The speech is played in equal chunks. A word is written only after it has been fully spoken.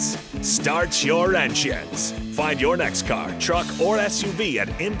Start your engines. Find your next car, truck, or SUV at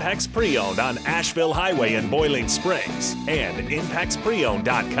Impex Pre-Owned on Asheville Highway in Boiling Springs and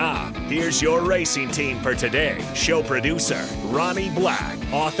ImpexPreowned.com. Here's your racing team for today. Show producer, Ronnie Black.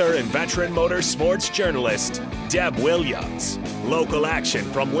 Author and veteran motorsports journalist, Deb Williams. Local action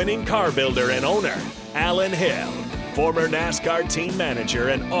from winning car builder and owner, Alan Hill. Former NASCAR team manager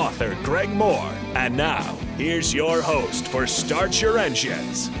and author, Greg Moore. And now, here's your host for Start Your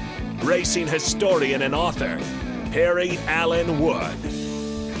Engines, racing historian and author, Perry Allen Wood.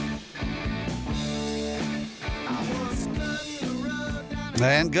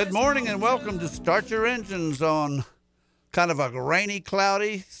 And good morning and welcome to Start Your Engines on kind of a rainy,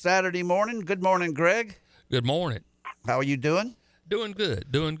 cloudy Saturday morning. Good morning, Greg. Good morning. How are you doing? Doing good.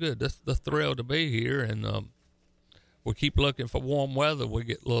 That's the thrill to be here, and we keep looking for warm weather. We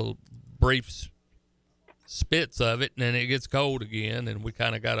get little brief spits of it, and then it gets cold again, and we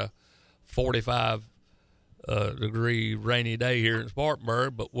kind of got a 45 degree rainy day here in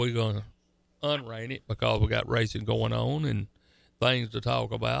Spartanburg, but we're going to unrain it because we got racing going on and things to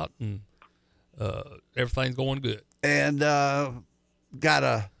talk about, and everything's going good. And got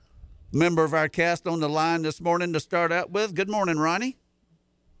a member of our cast on the line this morning to start out with. Good morning, Ronnie.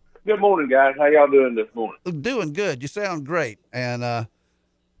 Good morning, guys. How y'all doing this morning? Doing good. You sound great. And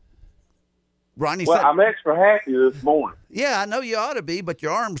Ronnie well, said... I'm extra happy this morning. Yeah, I know you ought to be, but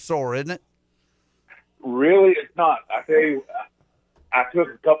your arm's sore, isn't it? Really, it's not. I tell you, I took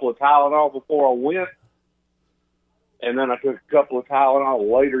a couple of Tylenol before I went, and then I took a couple of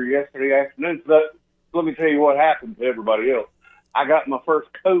Tylenol later yesterday afternoon. So let me tell you what happened to everybody else. I got my first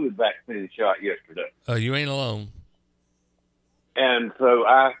COVID vaccine shot yesterday. You ain't alone. And so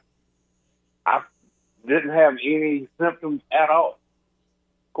I didn't have any symptoms at all.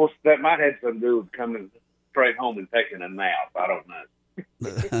 Of course, that might have something to do with coming straight home and taking a nap. I don't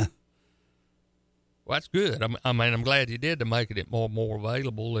know. Well, that's good. I mean, I'm glad you did to make it more and more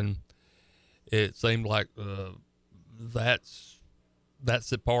available, and it seemed like that's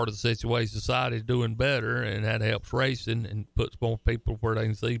the part of the situation. Society's doing better, and that helps racing and puts more people where they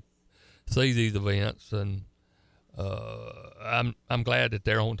can see these events. And I'm glad that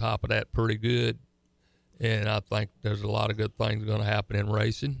they're on top of that pretty good. And I think there's a lot of good things going to happen in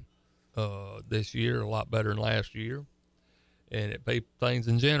racing this year, a lot better than last year. And things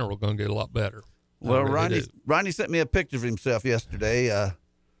in general are going to get a lot better. Well, Ronnie sent me a picture of himself yesterday.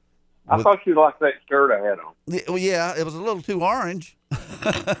 I thought you liked that shirt I had on. Well, yeah, it was a little too orange.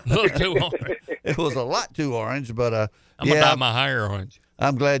 A little too orange. It was a lot too orange, but I'm gonna dye my hair orange.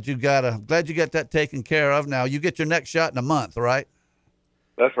 I'm glad you got that taken care of. Now you get your next shot in a month, right?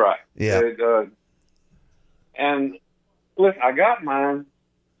 That's right. Yeah. And listen, I got mine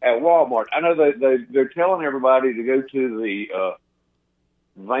at Walmart. I know they're telling everybody to go to the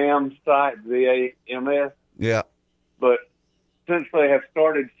VAMS site, VAMS. Yeah. But since they have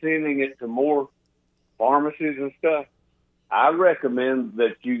started sending it to more pharmacies and stuff, I recommend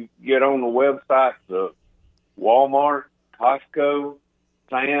that you get on the websites of Walmart, Costco,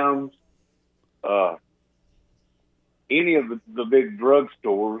 Sam's, any of the big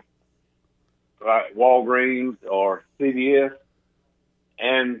drugstores, like Walgreens or CVS,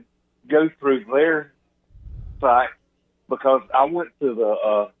 and go through their site, because I went to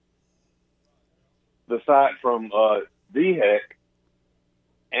the site from DHEC,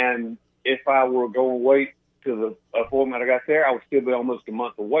 and if I were going to wait to the appointment I got there, I would still be almost a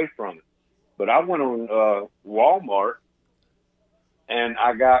month away from it. But I went on Walmart, and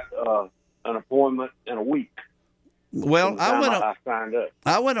I got an appointment in a week. Well, I signed up.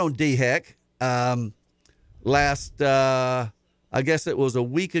 I went on DHEC last, I guess it was a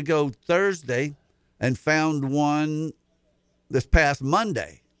week ago Thursday, and found one this past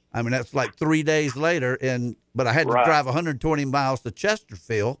Monday. I mean, that's like 3 days later, but I had to drive 120 miles to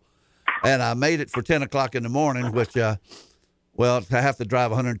Chesterfield, and I made it for 10 o'clock in the morning, which, well, to have to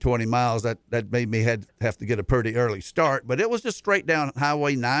drive 120 miles, that made me have to get a pretty early start. But it was just straight down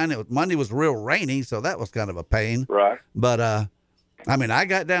Highway 9. Monday was real rainy, so that was kind of a pain. Right. But, I mean, I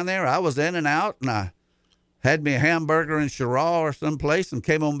got down there, I was in and out, and I had me a hamburger in Cheraw or someplace and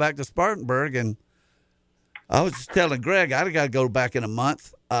came on back to Spartanburg. And I was just telling Greg, I got to go back in a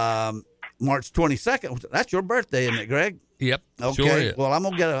month, March 22nd. That's your birthday, isn't it, Greg? Yep. Okay. Sure is. Well, I'm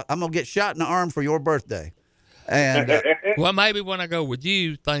gonna get shot in the arm for your birthday. And well, maybe when I go with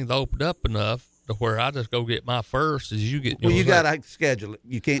you, things open up enough to where I just go get my first as you get yours. Well, you got to schedule it.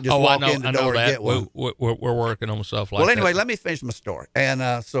 You can't just walk in the door and get one. We're working on stuff like that. Well, anyway, let me finish my story.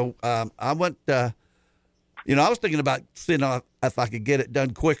 And so I went, I was thinking about seeing if I could get it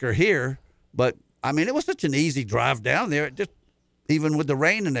done quicker here. But, I mean, it was such an easy drive down there. even with the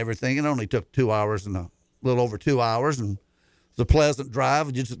rain and everything, it only took 2 hours and a little over 2 hours, and it's a pleasant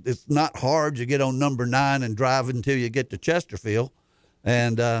drive. It's not hard. You get on number 9 and drive until you get to Chesterfield,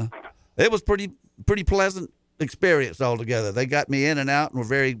 and it was pretty pleasant experience altogether. They got me in and out, and were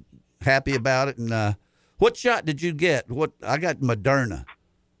very happy about it. And what shot did you get? I got Moderna.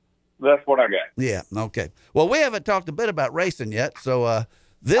 That's what I got. Yeah. Okay. Well, we haven't talked a bit about racing yet, so I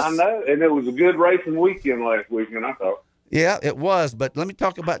know, and it was a good racing weekend last weekend, I thought. Yeah, it was. But let me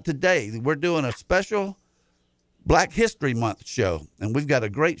talk about today. We're doing a special Black History Month show, and we've got a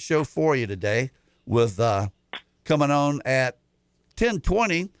great show for you today. With coming on at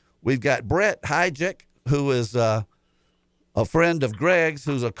 10:20, we've got Brett Hyjek, who is a friend of Greg's,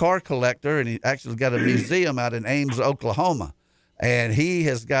 who's a car collector, and he actually got a museum out in Ames, Oklahoma. And he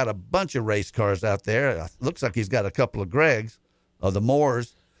has got a bunch of race cars out there. It looks like he's got a couple of Greg's, the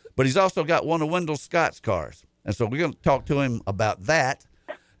Moores, but he's also got one of Wendell Scott's cars. And so we're going to talk to him about that.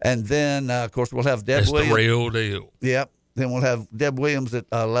 And then, of course, we'll have Deb Williams. It's the real deal. Yep. Then we'll have Deb Williams at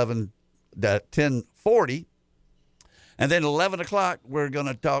 10:40. And then 11 o'clock, we're going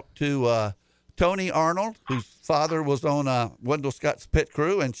to talk to Tony Arnold, whose father was on Wendell Scott's pit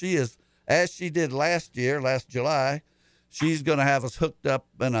crew. And she is, as she did last July, she's going to have us hooked up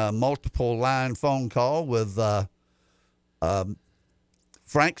in a multiple line phone call with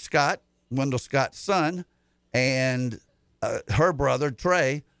Frank Scott, Wendell Scott's son, and her brother,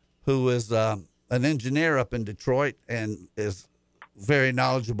 Trey, who is an engineer up in Detroit and is very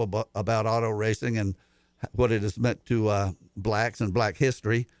knowledgeable about auto racing and what it has meant to blacks and black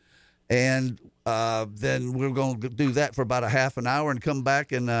history. And then we're going to do that for about a half an hour and come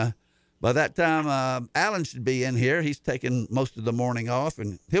back. And by that time, Alan should be in here. He's taking most of the morning off,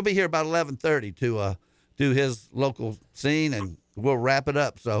 and he'll be here about 11:30 to do his local scene, and we'll wrap it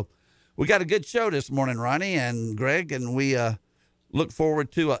up. So we got a good show this morning, Ronnie and Greg, and we look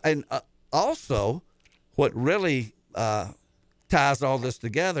forward to and also what really ties all this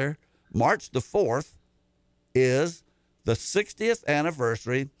together. March the 4th is the 60th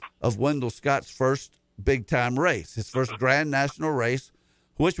anniversary of Wendell Scott's first big-time race, his first Grand National race,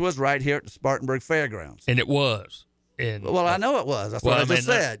 which was right here at the Spartanburg Fairgrounds. And it was. And, well, I know it was. That's what I just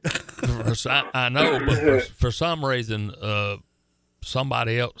said. I know, but for some reason,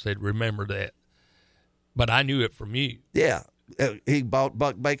 somebody else had remembered that. But I knew it from you. Yeah. He bought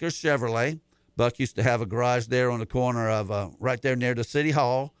Buck Baker's Chevrolet. Buck used to have a garage there on the corner of, right there near the City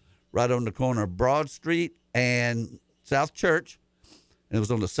Hall, right on the corner of Broad Street and South Church. And it was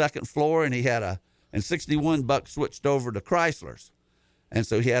on the second floor, and he had in 61, Buck switched over to Chryslers. And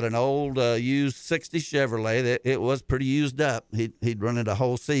so he had an old used 60 Chevrolet that it was pretty used up. He'd run it a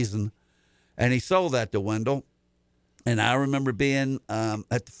whole season, and he sold that to Wendell. And I remember being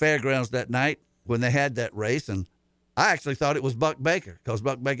at the fairgrounds that night when they had that race, and I actually thought it was Buck Baker because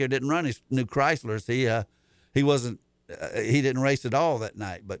Buck Baker didn't run his new Chryslers. He wasn't he didn't race at all that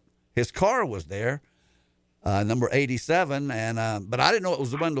night, but his car was there, number 87, and but I didn't know it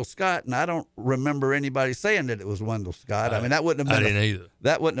was Wendell Scott, and I don't remember anybody saying that it was Wendell Scott. I mean, that wouldn't have been either.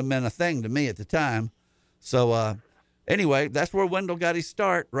 That wouldn't have been a thing to me at the time. So anyway, that's where Wendell got his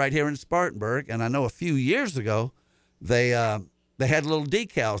start, right here in Spartanburg. And I know a few years ago they had little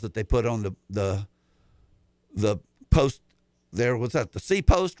decals that they put on the post there. What's that? The C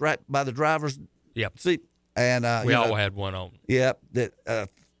post right by the driver's seat. And we all had one on. Yep. That I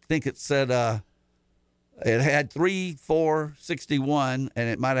think it said it had 3461, and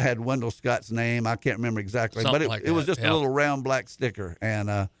it might have had Wendell Scott's name. I can't remember exactly, Something but like it was that. just a little round black sticker, and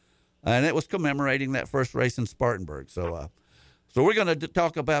it was commemorating that first race in Spartanburg. So we're going to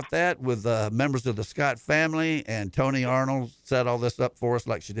talk about that with members of the Scott family, and Tony Arnold set all this up for us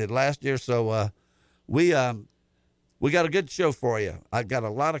like she did last year. So we got a good show for you. I got a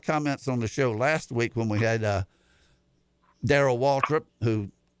lot of comments on the show last week when we had Darrell Waltrip, who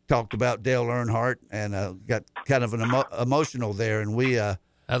talked about Dale Earnhardt, and got kind of an emotional there. And we that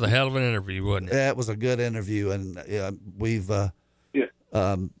was a hell of an interview, wasn't it? That was a good interview, and we've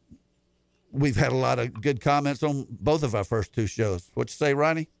had a lot of good comments on both of our first two shows. What you say,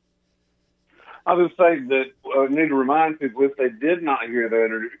 Ronnie? I would say that I need to remind people if they did not hear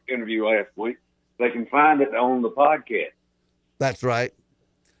the interview last week, they can find it on the podcast. That's right.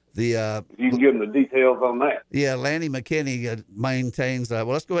 You can give them the details on that. Yeah, Lanny McKinney maintains. Well,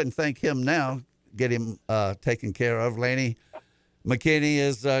 let's go ahead and thank him now. Get him taken care of. Lanny McKinney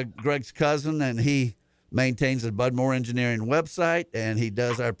is Greg's cousin, and he maintains the Bud Moore Engineering website, and he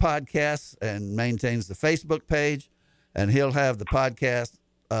does our podcasts and maintains the Facebook page. And he'll have the podcast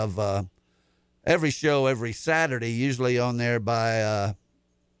of every show every Saturday, usually on there by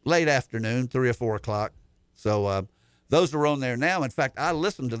late afternoon, 3 or 4 o'clock. So those are on there now. In fact, I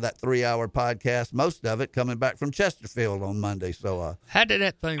listened to that 3-hour podcast, most of it coming back from Chesterfield on Monday. So, how did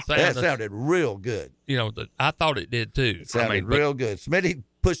that thing sound? That sounded real good. I thought it did too. It sounded real good. Smitty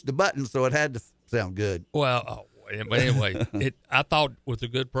pushed the button, so it had to sound good. Well, but anyway, I thought it was a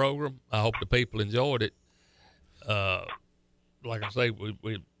good program. I hope the people enjoyed it. Like I say,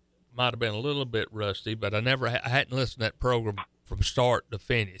 we might have been a little bit rusty, but I hadn't listened to that program from start to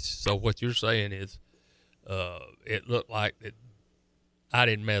finish. So what you're saying is, it looked like I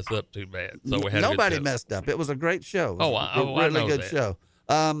didn't mess up too bad. So we had nobody messed up. It was a great show. I know good that.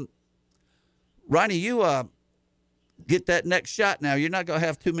 show. Ronnie, you get that next shot now. You're not going to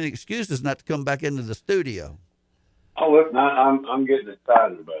have too many excuses not to come back into the studio. Oh, listen, I'm getting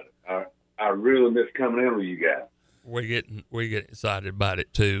excited about it. I really miss coming in with you guys. We're getting excited about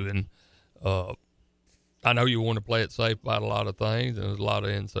it too, and I know you want to play it safe about a lot of things, and there's a lot of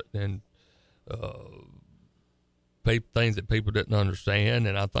things that people didn't understand,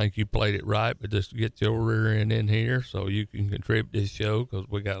 and I think you played it right. But just get your rear end in here so you can contribute to this show, because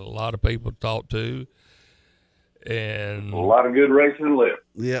we got a lot of people to talk to, and a lot of good racing left.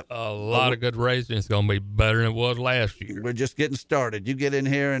 Yep, a lot of good racing. It's going to be better than it was last year. We're just getting started. You get in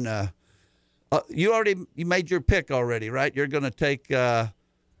here and. You made your pick already, right? You're going to take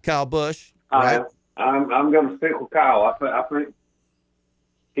Kyle Busch, right? I'm going to stick with Kyle. I think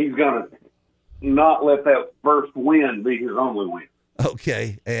he's going to not let that first win be his only win.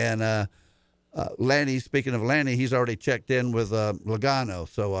 Okay, and Lanny. Speaking of Lanny, he's already checked in with Logano,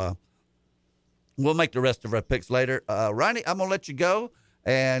 so we'll make the rest of our picks later. Ronnie, I'm going to let you go,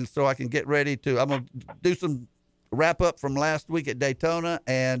 and so I can get ready to. I'm going to do some wrap up from last week at Daytona,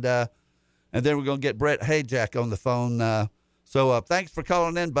 and then we're going to get Brett Hayjack on the phone. So thanks for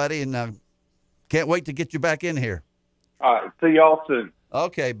calling in, buddy, and can't wait to get you back in here. All right. See y'all soon.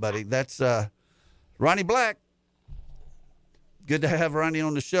 Okay, buddy. That's Ronnie Black. Good to have Ronnie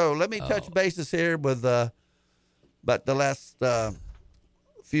on the show. Let me touch bases here with about the last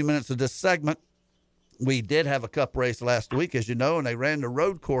few minutes of this segment. We did have a cup race last week, as you know, and they ran the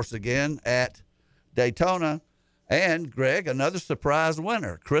road course again at Daytona. And, Greg, another surprise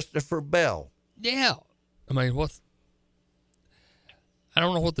winner, Christopher Bell. Yeah. I mean, I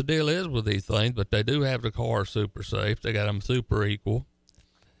don't know what the deal is with these things, but they do have the car super safe. They got them super equal.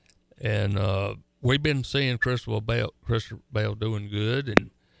 And we've been seeing Christopher Bell doing good and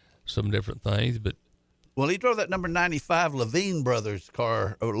some different things. But well, he drove that number 95 Levine Brothers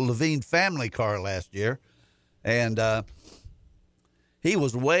car, or Levine family car last year. And he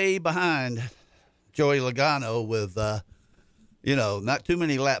was way behind Joey Logano with, not too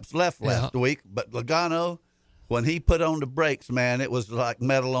many laps left last week. But Logano, when he put on the brakes, man, it was like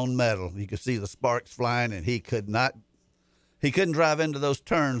metal on metal. You could see the sparks flying, and he couldn't drive into those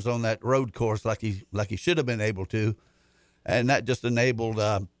turns on that road course like he should have been able to. And that just enabled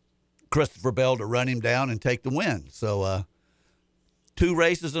Christopher Bell to run him down and take the win. So 2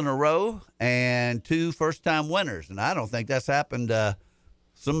 races in a row and 2 first-time winners. And I don't think that's happened –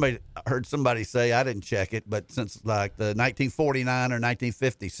 I heard somebody say, I didn't check it, but since like the 1949 or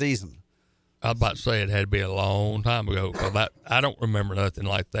 1950 season. I was about to say it had to be a long time ago, because I don't remember nothing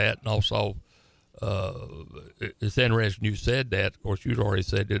like that. And also, it's interesting you said that. Of course, you'd already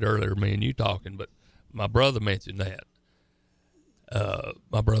said it earlier, me and you talking, but my brother mentioned that.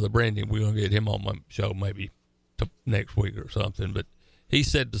 My brother Brendan, we're going to get him on my show maybe next week or something, but he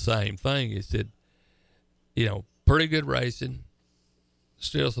said the same thing. He said, pretty good racing.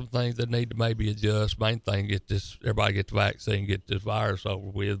 Still some things that need to maybe adjust. Main thing, everybody get the vaccine, get this virus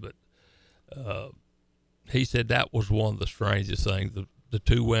over with. But he said that was one of the strangest things, the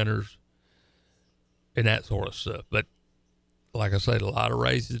 2 winners and that sort of stuff. But like I said, a lot of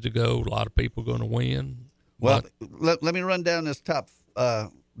races to go, a lot of people going to win. Well, let me run down this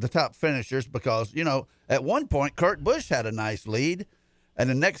the top finishers, because, at one point Kurt Busch had a nice lead,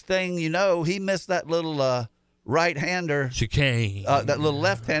 and the next thing you know, he missed that little right-hander chicane, that little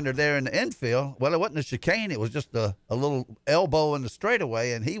left-hander there in the infield. Well, it wasn't a chicane, it was just a little elbow in the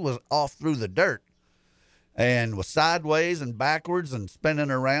straightaway, and he was off through the dirt and was sideways and backwards and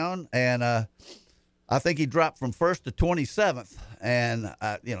spinning around, and I think he dropped from first to 27th, and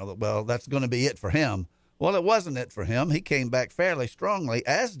well, that's going to be it for him. Well, it wasn't it for him. He came back fairly strongly,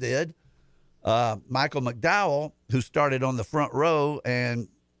 as did Michael McDowell, who started on the front row and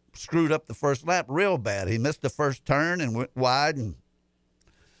screwed up the first lap real bad. He missed the first turn and went wide and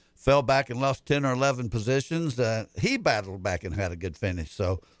fell back and lost 10 or 11 positions. He battled back and had a good finish.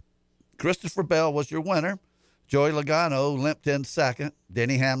 So Christopher Bell was your winner. Joey Logano limped in second.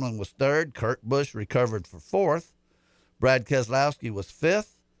 Denny Hamlin was third. Kurt Busch recovered for fourth. Brad Keselowski was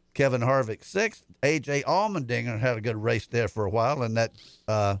fifth. Kevin Harvick 6th. A.J. Allmendinger had a good race there for a while in that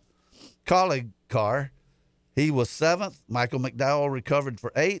colleague car. He was 7th. Michael McDowell recovered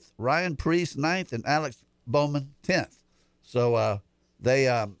for 8th. Ryan Preece 9th, and Alex Bowman 10th. So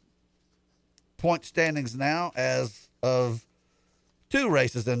they point standings now as of 2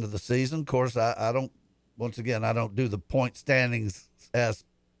 races into the season. Of course, I don't do the point standings as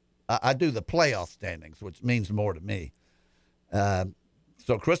I do the playoff standings, which means more to me.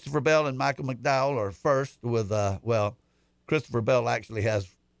 So Christopher Bell and Michael McDowell are first with, Christopher Bell actually is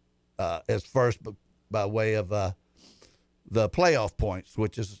first by way of the playoff points,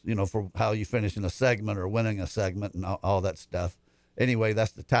 which is, for how you finish in a segment or winning a segment and all that stuff. Anyway,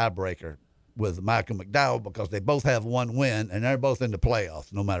 that's the tiebreaker with Michael McDowell because they both have 1 win and they're both in the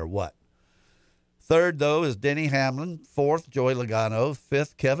playoffs no matter what. Third, though, is Denny Hamlin. 4th, Joey Logano.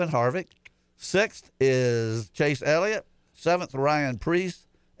 5th, Kevin Harvick. 6th is Chase Elliott. 7th, Ryan Preece.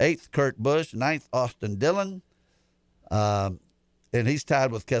 8th, Kurt Busch. 9th, Austin Dillon. And he's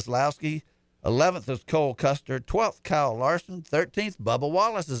tied with Keselowski. 11th is Cole Custer. 12th, Kyle Larson. 13th, Bubba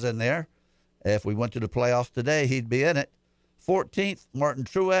Wallace is in there. If we went to the playoffs today, he'd be in it. 14th, Martin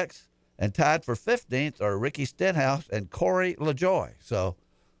Truex. And tied for 15th are Ricky Stenhouse and Corey LaJoie. So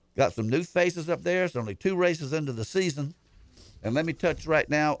got some new faces up there. It's only 2 races into the season. And let me touch right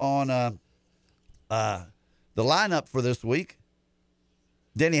now on the lineup for this week.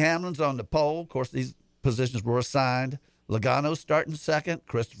 Denny Hamlin's on the pole. Of course, these positions were assigned. Logano starting 2nd.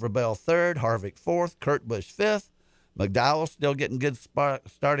 Christopher Bell 3rd. Harvick 4th. Kurt Busch 5th. McDowell still getting good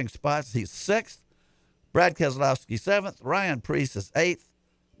starting spots. He's 6th. Brad Keselowski 7th. Ryan Preece is 8th.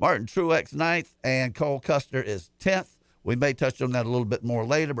 Martin Truex 9th. And Cole Custer is 10th. We may touch on that a little bit more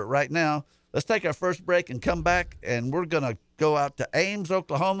later, but right now, let's take our first break and come back, and we're going to go out to Ames,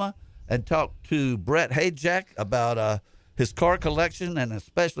 Oklahoma, and talk to Brett Hayjack about his car collection, and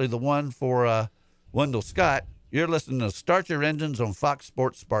especially the one for Wendell Scott. You're listening to Start Your Engines on Fox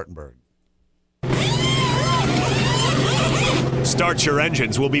Sports Spartanburg. Start Your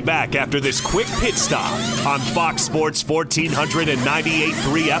Engines will be back after this quick pit stop on Fox Sports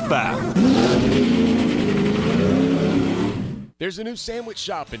 1498.3 FM. There's a new sandwich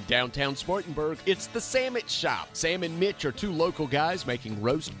shop in downtown Spartanburg. It's the Sandwich Shop. Sam and Mitch are 2 local guys making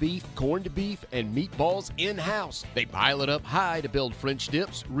roast beef, corned beef, and meatballs in-house. They pile it up high to build French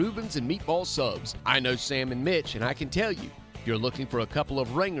dips, Reubens, and meatball subs. I know Sam and Mitch, and I can tell you, if you're looking for a couple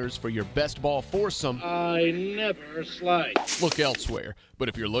of ringers for your best ball foursome, I never slide. Look elsewhere. But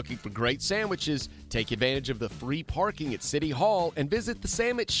if you're looking for great sandwiches, take advantage of the free parking at City Hall and visit the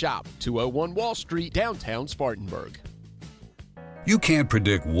Sandwich Shop, 201 Wall Street, downtown Spartanburg. You can't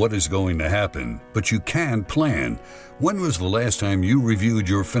predict what is going to happen, but you can plan. When was the last time you reviewed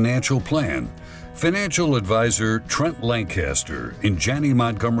your financial plan? Financial advisor Trent Lancaster in Janney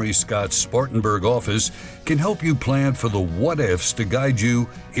Montgomery Scott's Spartanburg office can help you plan for the what-ifs to guide you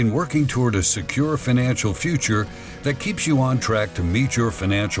in working toward a secure financial future that keeps you on track to meet your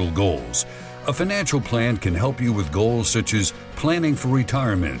financial goals. A financial plan can help you with goals such as planning for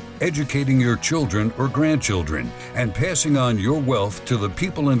retirement, educating your children or grandchildren, and passing on your wealth to the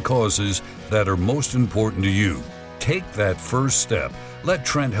people and causes that are most important to you. Take that first step. Let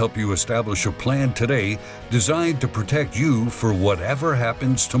Trent help you establish a plan today designed to protect you for whatever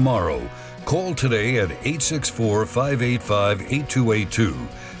happens tomorrow. Call today at 864-585-8282.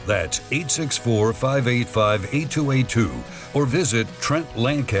 That's 864-585-8282. Or visit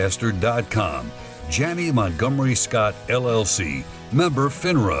TrentLancaster.com. Janney Montgomery Scott, LLC. Member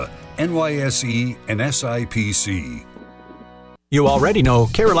FINRA, NYSE, and SIPC. You already know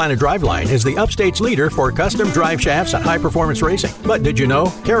Carolina Driveline is the upstate's leader for custom drive shafts and high-performance racing. But did you know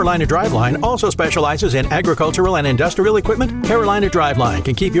Carolina Driveline also specializes in agricultural and industrial equipment? Carolina Driveline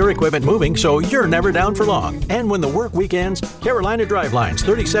can keep your equipment moving so you're never down for long. And when the work weekends, Carolina Driveline's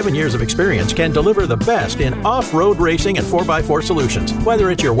 37 years of experience can deliver the best in off-road racing and 4x4 solutions.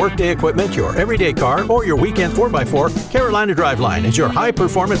 Whether it's your workday equipment, your everyday car, or your weekend 4x4, Carolina Driveline is your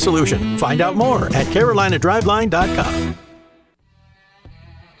high-performance solution. Find out more at carolinadriveline.com.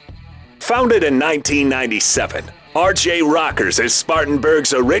 Founded in 1997, RJ Rockers is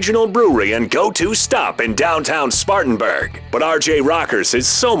Spartanburg's original brewery and go-to stop in downtown Spartanburg. But RJ Rockers is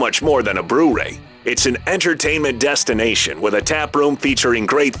so much more than a brewery. It's an entertainment destination with a tap room featuring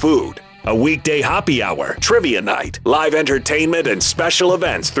great food, a weekday happy hour, trivia night, live entertainment, and special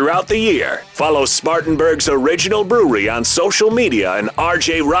events throughout the year. Follow Spartanburg's original brewery on social media and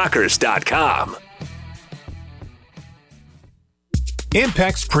rjrockers.com.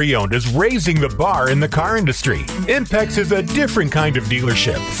 Impex Pre-Owned is raising the bar in the car industry. Impex is a different kind of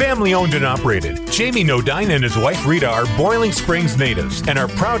dealership, family-owned and operated. Jamie Nodine and his wife Rita are Boiling Springs natives and are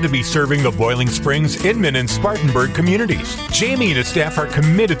proud to be serving the Boiling Springs, Inman, and Spartanburg communities. Jamie and his staff are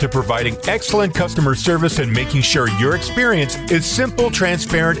committed to providing excellent customer service and making sure your experience is simple,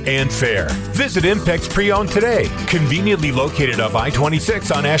 transparent, and fair. Visit Impex Pre-Owned today, conveniently located off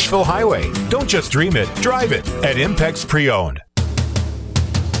I-26 on Asheville Highway. Don't just dream it, drive it at Impex Pre-Owned.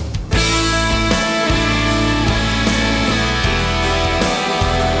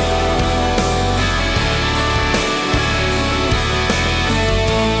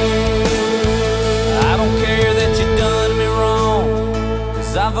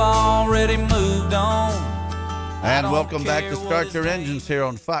 I've already moved on. And welcome back to Start Your Engines here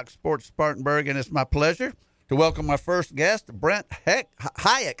on Fox Sports Spartanburg. And it's my pleasure to welcome my first guest, Brent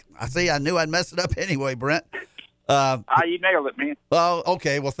Hayek. I knew I'd mess it up anyway, Brent. You nailed it, man. Oh,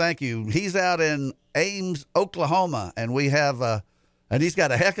 okay. Well, thank you. He's out in Ames, Oklahoma, and we have and he's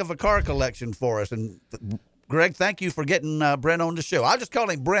got a heck of a car collection for us. And Greg, thank you for getting Brent on the show. I'll just call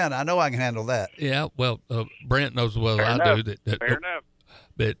him Brent. I know I can handle that. Yeah, well, Brent knows as well as I do that. Fair enough.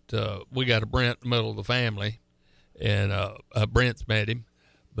 But we got a Brent in the middle of the family, and Brent's met him.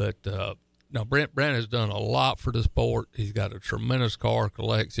 But now Brent has done a lot for the sport. He's got a tremendous car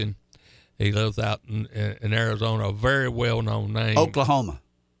collection. He lives out in Arizona, a very well-known name. Oklahoma.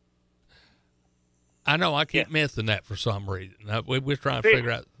 I know. I keep missing that for some reason. We're trying to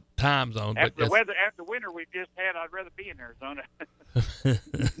figure out time zone. After winter we just had, I'd rather be in Arizona.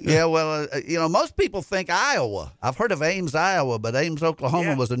 Yeah, well, most people think Iowa. I've heard of Ames, Iowa, but Ames,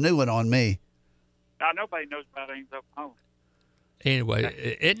 Oklahoma was a new one on me. Now, nobody knows about Ames, Oklahoma.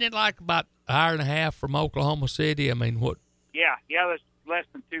 Anyway, isn't it like about an hour and a half from Oklahoma City? I mean, what? Yeah, there's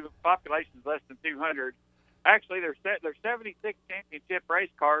population's less than 200. Actually, there's 76 championship race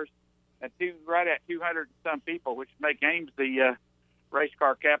cars and right at 200 and some people, which make Ames the race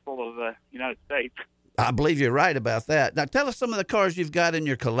car capital of the United States. I believe you're right about that. Now, tell us some of the cars you've got in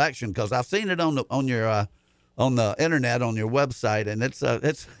your collection, because I've seen it on the internet on your website, and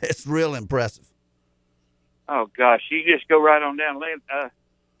it's real impressive. Oh gosh, you just go right on down.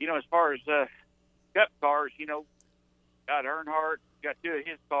 As far as Cup cars, got Earnhardt, got two of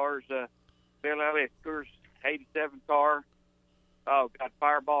his cars. Bill Elliott Coors 87 car. Oh, got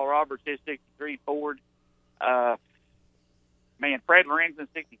Fireball Roberts, his 63 Ford. Fred Lorenzen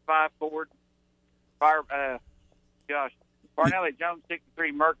 65 Ford. Barnelli Jones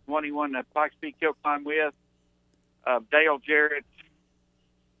 63 Merc, one he won the Pikes Peak Hill Climb with. Dale Jarrett,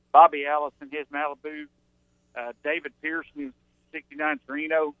 Bobby Allison, his Malibu. David Pearson 69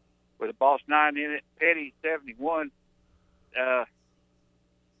 Torino with a Boss 9 in it. Petty 71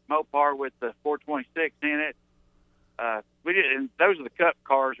 Mopar with the 426 in it. And those are the Cup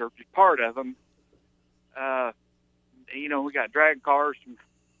cars, or part of them. We got drag cars from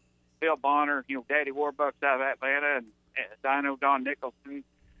Phil Bonner, Daddy Warbucks out of Atlanta, and Dino Don Nicholson,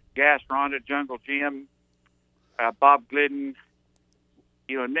 Gas Ronda, Jungle Jim, Bob Glidden,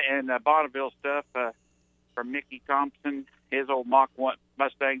 and Bonneville stuff from Mickey Thompson, his old Mach 1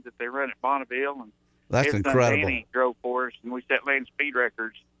 Mustangs that they run at Bonneville. And that's his incredible. Son Danny drove for us, and we set land speed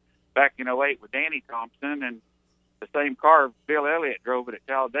records back in 08 with Danny Thompson, and the same car Bill Elliott drove it at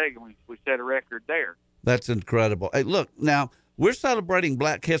Talladega, and we set a record there. That's incredible. Hey, look, now, we're celebrating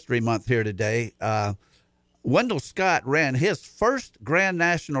Black History Month here today. Wendell Scott ran his first Grand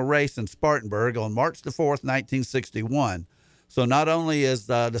National race in Spartanburg on March the 4th, 1961. So not only is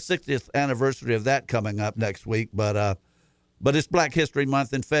the 60th anniversary of that coming up next week, but it's Black History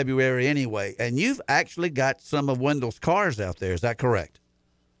Month in February anyway. And you've actually got some of Wendell's cars out there. Is that correct?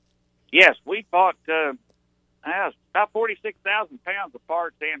 Yes, we bought about 46,000 pounds of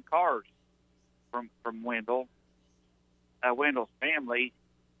parts and cars from Wendell. Wendell's family.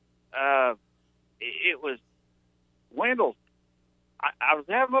 It was Wendell's. I was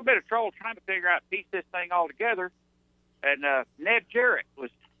having a little bit of trouble trying to figure out, piece this thing all together, and Ned Jarrett was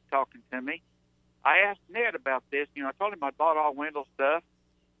talking to me. I asked Ned about this. I told him I bought all Wendell stuff,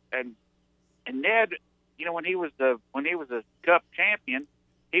 and Ned, when he was a Cup champion,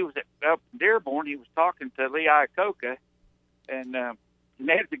 he was up in Dearborn. He was talking to Lee Iacocca, and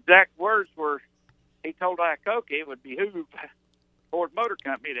Ned's exact words were, he told Iacocca it would behoove Ford Motor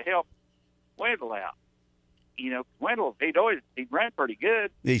Company to help Wendell out. Wendell, he'd ran pretty good.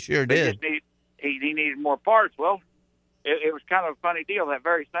 He sure did. He needed more parts. Well, it was kind of a funny deal. That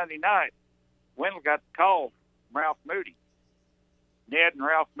very Sunday night, Wendell got the call from Ralph Moody, Ned and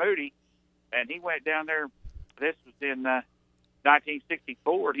Ralph Moody, and he went down there. This was in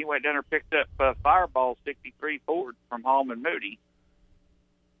 1964. He went down there and picked up Fireball 63 Ford from Hallman Moody,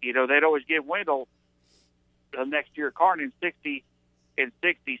 you know, they'd always give Wendell the next year a car. And in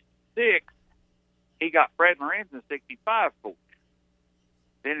 66, he got Fred Lorenz in 65 Ford.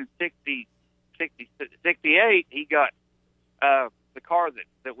 Then in 68, he got the car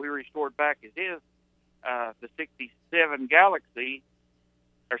that we restored back as his, the 67 Galaxy,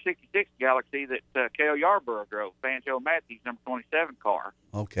 or 66 Galaxy that Cale Yarborough drove, Banjo Matthews, number 27 car.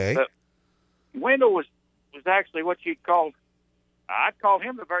 Okay. But Wendell was actually what you'd call, I'd call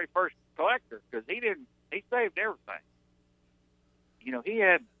him the very first collector, because he saved everything. You know,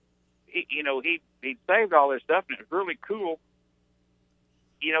 he saved all this stuff, and it was really cool.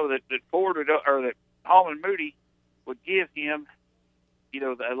 You know, that Ford would, or that Holman Moody would give him, you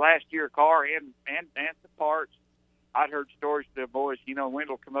know, the last year car and the parts. I'd heard stories to the boys, you know,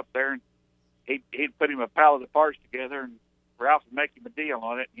 Wendell come up there and he'd put him a pallet of parts together, and Ralph would make him a deal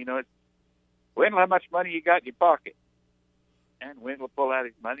on it. You know, it's, Wendell, how much money you got in your pocket? And Wendell would pull out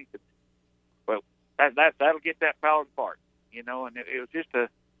his money. Well, that'll get that pallet of parts, you know, and it was just a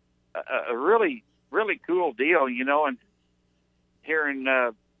really, really cool deal, you know, and hearing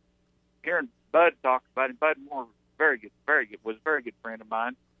Bud talk about it. Bud Moore, was a very good friend of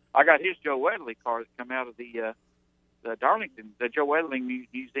mine. I got his Joe Weatherly car that come out of the Darlington, the Joe Weatherly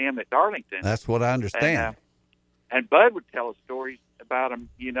Museum at Darlington. That's what I understand. And Bud would tell us stories about him,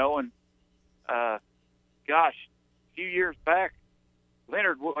 you know, and gosh, a few years back,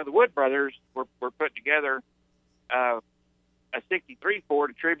 Leonard, the Wood brothers were putting together a 63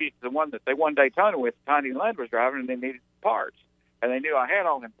 Ford, a tribute to the one that they won Daytona with. Tiny Lund was driving, and they needed parts, and they knew I had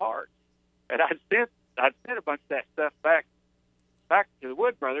all them parts. And I'd sent a bunch of that stuff back to the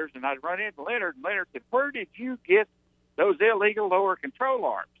Wood brothers, and I'd run into Leonard, and Leonard said, "Where did you get those illegal lower control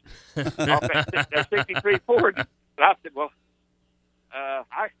arms off that 63 Ford?" And I said, "Well,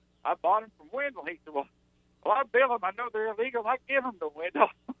 I bought them from Wendell." He said, "Well, I bill them. I know they're illegal. I give them to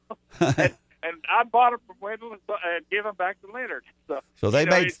Wendell." and I bought them from Wendell and give them back to Leonard. So they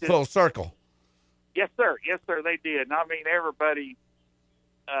made full circle. Yes, sir. Yes, sir, they did. And I mean, everybody,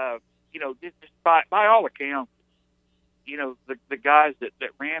 you know, just by all accounts, you know, the guys that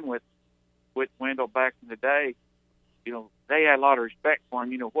ran with Wendell back in the day, you know, they had a lot of respect for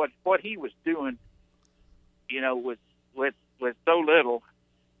him. You know, what he was doing, you know, with so little,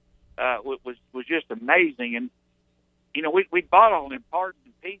 was just amazing. And, you know, we bought all them parts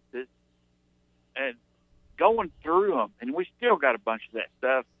and pieces and going through them, and we still got a bunch of that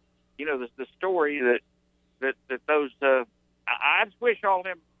stuff. You know, the story that those, I just wish all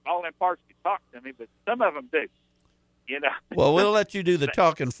them parts could talk to me, but some of them do. You know. Well, we'll let you do the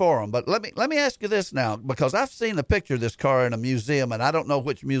talking for them. But let me ask you this now, because I've seen a picture of this car in a museum, and I don't know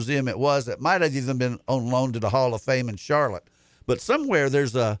which museum it was. It might have even been on loan to the Hall of Fame in Charlotte. But somewhere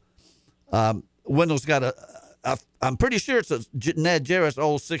there's Wendell's got I'm pretty sure it's a Ned Jarrett's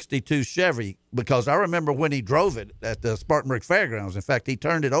old 62 Chevy, because I remember when he drove it at the Spartanburg Fairgrounds. In fact, he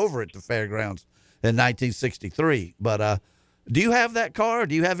turned it over at the fairgrounds in 1963. But do you have that car?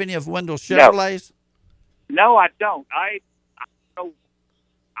 Do you have any of Wendell's Chevrolets? No, I don't. I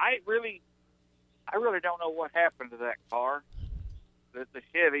really don't know what happened to that car, the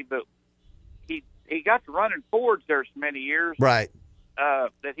Chevy. But he got to running Fords there so many years, right?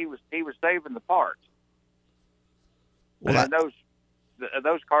 That he was saving the parts. Well, and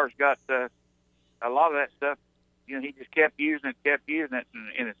those cars got a lot of that stuff. You know, he just kept using it.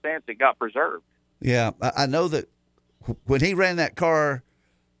 In a sense, it got preserved. Yeah, I know that when he ran that car,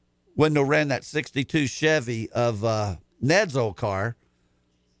 Wendell ran that 62 Chevy of Ned's old car,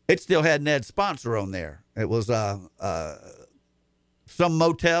 it still had Ned's sponsor on there. It was some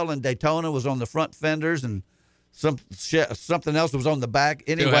motel in Daytona was on the front fenders, and something else was on the back.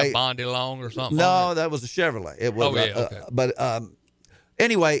 Anyway, Bondi Long or something. No, that was a Chevrolet. It was. Okay. But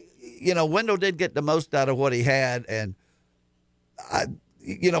anyway, you know, Wendell did get the most out of what he had, and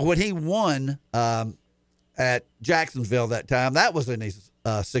you know, when he won at Jacksonville that time, that was in his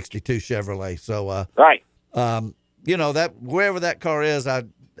 62 Chevrolet. So right. You know, that wherever that car is, I'd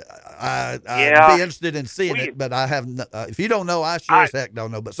be interested in seeing it, but I haven't. If you don't know, I sure as heck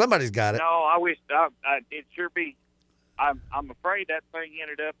don't know. But somebody's got it. No, I wish it sure be. I'm afraid that thing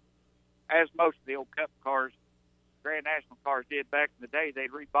ended up, as most of the old Cup cars, Grand National cars did back in the day.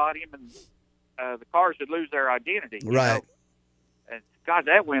 They'd rebody them, and the cars would lose their identity. Right. Know? And God,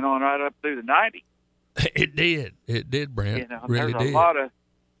 that went on right up through the 90s. It did, Brent. You know, really there's did. a lot of,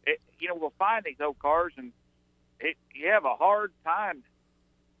 you know, we'll find these old cars, and you have a hard time,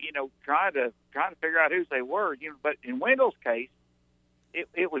 you know, trying to figure out whose they were. You know, but in Wendell's case,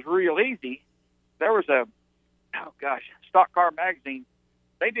 it was real easy. There was Stock Car Magazine.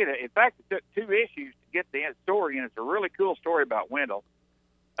 They did in fact, it took 2 issues to get the story, and it's a really cool story about Wendell.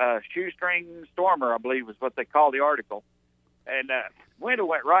 Shoestring Stormer, I believe was what they called the article. And Wendell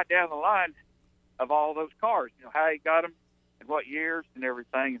went right down the line of all those cars, how he got them and what years and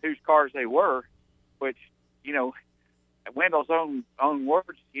everything, and whose cars they were, which, Wendell's own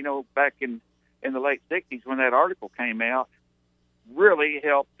words, back in the late 60s when that article came out, really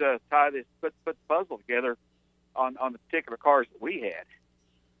helped tie this, put the puzzle together on the particular cars that we had.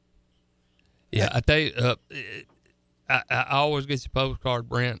 Yeah, I tell you, I always get your postcard,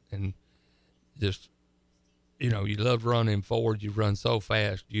 Brent, and just, you love running Ford. You run so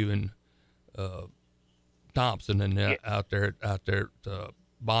fast. You and Thompson and out there at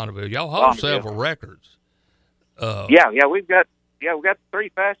Bonneville. Y'all hold several records. We've got the 3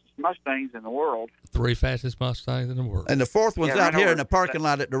 fastest Mustangs in the world. 3 fastest Mustangs in the world. And the 4th one's out here in the parking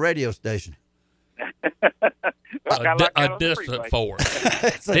lot at the radio station. A distant Ford.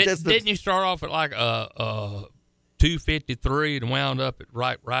 Didn't you start off at like 253 and wound up at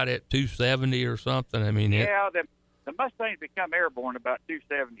right at 270 or something? I mean, the Mustangs become airborne about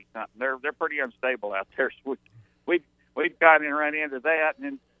 270 something. They're pretty unstable out there. So we'd kind of run into that, and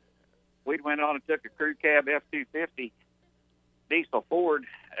then we went on and took a crew cab F-250 diesel Ford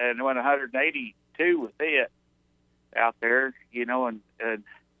and went 182 with it out there, and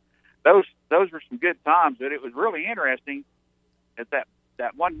those were some good times. But it was really interesting that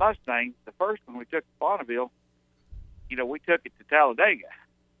one Mustang, the first one we took to Bonneville, we took it to Talladega,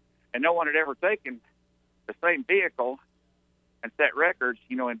 and no one had ever taken the same vehicle and set records,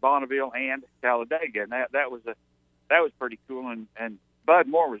 in Bonneville and Talladega, and that was pretty cool. And Bud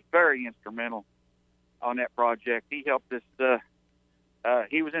Moore was very instrumental on that project. He helped us.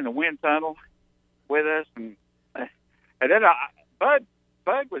 He was in the wind tunnel with us, and then Bud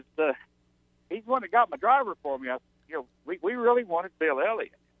was he's the one that got my driver for me. We really wanted Bill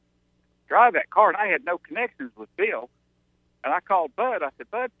Elliott drive that car, and I had no connections with Bill. And I called Bud. I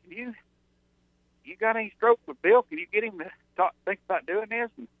said, Bud, you got any stroke with Bill? Can you get him to think about doing this?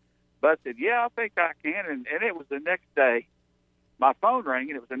 And Bud said, yeah, I think I can. And it was the next day. My phone rang,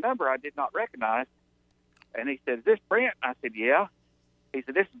 and it was a number I did not recognize. And he said, is this Brent? I said, yeah. He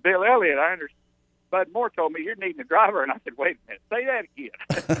said, this is Bill Elliott. I understand. Bud Moore told me you're needing a driver. And I said, wait a minute, say that again.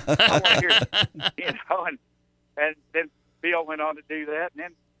 I want to hear, and then Bill went on to do that. And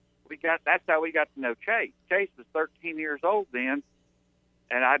then that's how we got to know Chase. Chase was 13 years old then,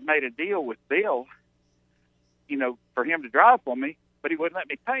 and I'd made a deal with Bill, for him to drive for me, but he wouldn't let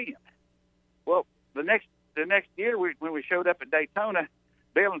me pay him. Well, the next year, when we showed up at Daytona,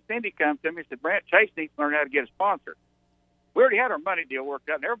 Bill and Cindy come to me and said, Brent, Chase needs to learn how to get a sponsor. We already had our money deal worked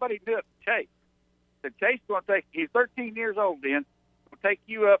out, and everybody knew it but Chase. Said, Chase is going to he's 13 years old then, will take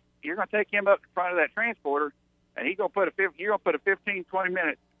you up, you're going to take him up in front of that transporter, and you're going to put a 15,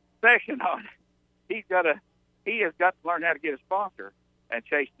 20-minute session on it. He has got to learn how to get a sponsor, and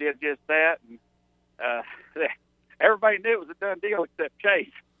Chase did just that, and everybody knew it was a done deal except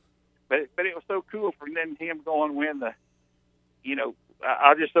Chase. But it was so cool for him going win the,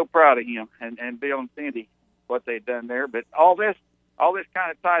 I'm just so proud of him and Bill and Cindy, what they've done there. But all this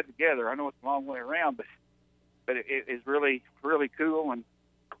kind of tied together. I know it's a long way around, but it is really, really cool. And,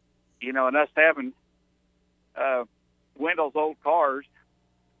 and us having Wendell's old cars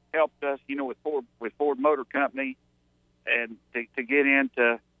helped us, with Ford Motor Company, and to get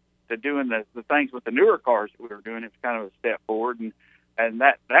into doing the things with the newer cars that we were doing. It was kind of a step forward, and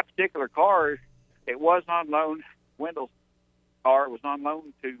that particular car, it was on loan. Wendell's car was on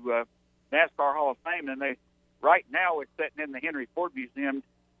loan to NASCAR Hall of Fame, and right now it's sitting in the Henry Ford Museum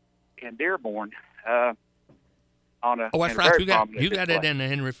in Dearborn. That's right. You got it in the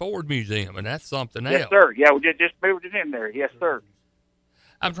Henry Ford Museum, and that's something else. Yes, sir. Yeah, we just moved it in there. Yes, sir.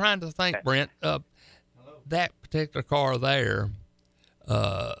 I'm trying to think, Brent. That particular car there.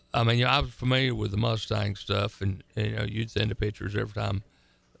 I was familiar with the Mustang stuff, and you'd send the pictures every time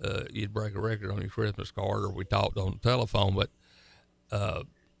you'd break a record on your Christmas card, or we talked on the telephone. But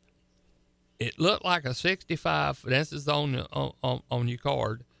it looked like a 65. This is on your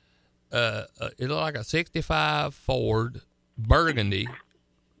card. It looked like a 65 Ford Burgundy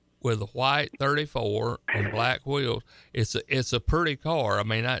with a white 34 and black wheels. It's a pretty car. I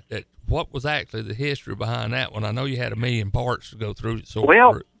mean, what was actually the history behind that one? I know you had a million parts to go through. Like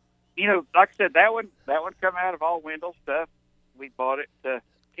I said, that one come out of all Wendell stuff. We bought it.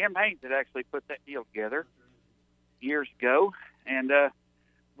 Tim Haynes had actually put that deal together years ago, and that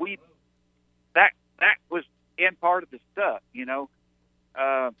was in part of the stuff,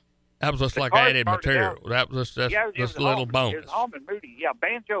 That was just like added material. That was just a little bonus. It was Almond Moody. Yeah,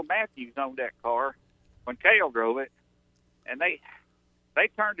 Banjo Matthews owned that car when Cale drove it, and they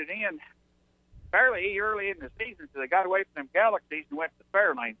turned it in fairly early in the season, so they got away from them Galaxies and went to the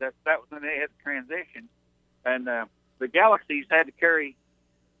Fairlanes. That was when they had the transition, and the Galaxies had to carry.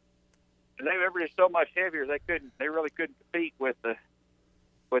 They were just so much heavier they really couldn't compete with the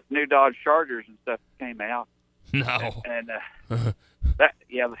new Dodge Chargers and stuff that came out. No, and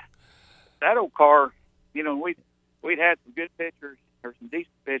that old car, you know, we'd had some good pictures or some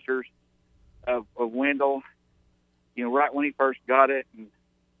decent pictures of Wendell, you know, right when he first got it, and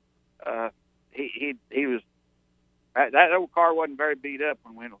he was that old car wasn't very beat up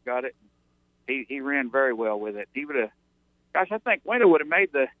when Wendell got it. He ran very well with it. He would have, I think Wendell would have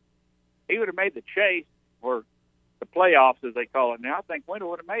made the chase or the playoffs as they call it now. I think Wendell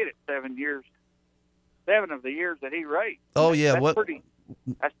would have made it 7 of the years that he raced. Oh yeah, that's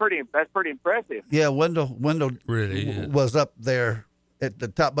pretty impressive. Yeah, Wendell really was up there at the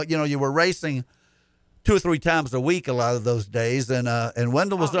top, but you know, you were racing 2 or 3 times a week a lot of those days, and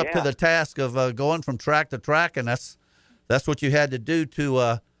Wendell was up to the task of going from track to track, and that's what you had to do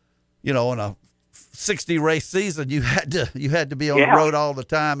to you know, on a 60 race season, you had to be on the road all the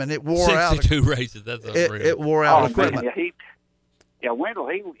time, and it wore 62 out. 62 races, that's unreal. It wore out equipment. Wendell,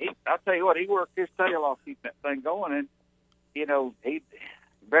 I'll tell you what, he worked his tail off keeping that thing going, and you know, and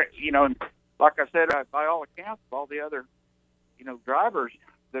like I said, by all accounts, of all the other, you know, drivers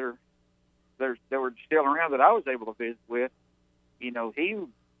that were still around that I was able to visit with, you know, he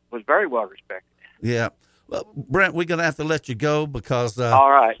was very well respected. Yeah. Well, Brent, we're going to have to let you go because all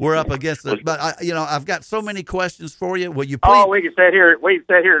right, we're up against it. But I've got so many questions for you. Will you please? Oh, we can sit here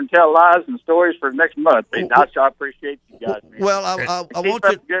and tell lies and stories for the next month. I appreciate you guys, man. Well, I want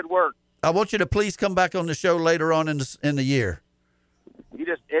you. Good work. I want you to please come back on the show later on in the year. You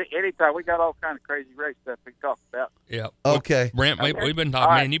just anytime, we got all kind of crazy race stuff we talk about. Yeah. Okay. Brent, we've been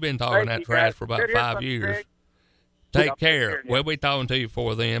talking. Man, you've been talking that trash for about 5 years. Take care. We'll be talking to you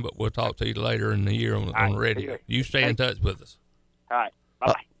before then, but we'll talk to you later in the year on the radio. You stay in touch with us. All right.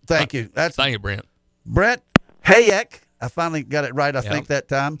 Bye-bye. Thank you. Thank you, Brent. Brent Hayek. I finally got it right, I think, that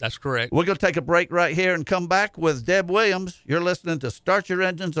time. That's correct. We're going to take a break right here and come back with Deb Williams. You're listening to Start Your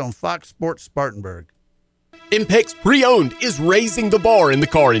Engines on Fox Sports Spartanburg. Impex Pre-Owned is raising the bar in the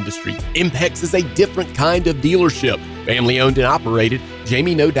car industry. Impex is a different kind of dealership. Family owned and operated,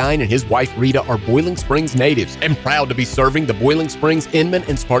 Jamie Nodine and his wife Rita are Boiling Springs natives and proud to be serving the Boiling Springs, Inman,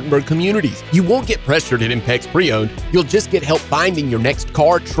 and Spartanburg communities. You won't get pressured at Impex Pre-Owned. You'll just get help finding your next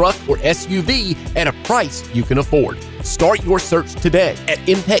car, truck, or SUV at a price you can afford. Start your search today at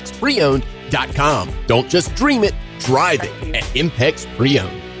ImpexPreowned.com. Don't just dream it, drive it at Impex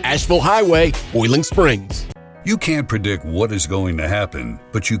Pre-Owned. Asheville Highway, Boiling Springs. You can't predict what is going to happen,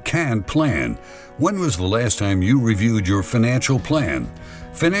 but you can plan. When was the last time you reviewed your financial plan?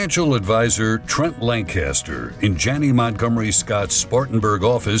 Financial advisor Trent Lancaster in Janney Montgomery Scott's Spartanburg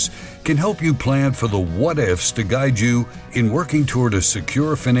office can help you plan for the what-ifs to guide you in working toward a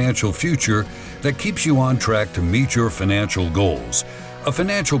secure financial future that keeps you on track to meet your financial goals. A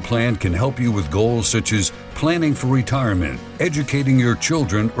financial plan can help you with goals such as planning for retirement, educating your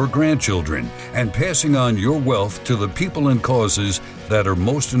children or grandchildren, and passing on your wealth to the people and causes that are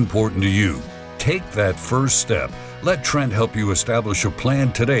most important to you. Take that first step. Let Trent help you establish a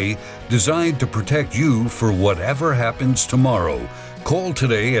plan today designed to protect you for whatever happens tomorrow. Call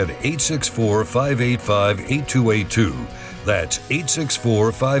today at 864-585-8282. That's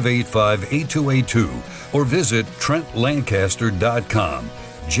 864-585-8282. Or visit TrentLancaster.com.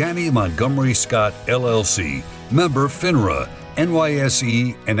 Janney Montgomery Scott, LLC. Member FINRA,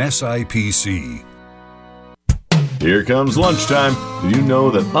 NYSE, and SIPC. Here comes lunchtime. Do you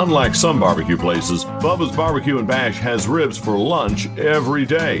know that unlike some barbecue places, Bubba's Barbecue and Bash has ribs for lunch every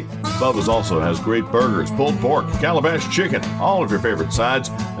day. Bubba's also has great burgers, pulled pork, calabash chicken, all of your favorite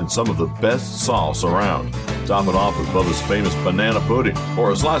sides, and some of the best sauce around. Top it off with Bubba's famous banana pudding or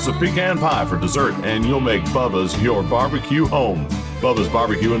a slice of pecan pie for dessert, and you'll make Bubba's your barbecue home. Bubba's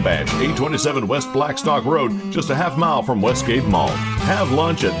Barbecue and Bash, 827 West Blackstock Road, just a half mile from Westgate Mall. Have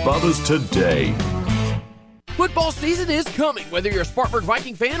lunch at Bubba's today. Football season is coming. Whether you're a Spartanburg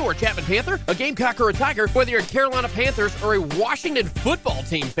Viking fan or a Chapman Panther, a Gamecock or a Tiger, whether you're a Carolina Panthers or a Washington football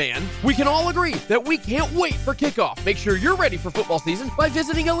team fan, we can all agree that we can't wait for kickoff. Make sure you're ready for football season by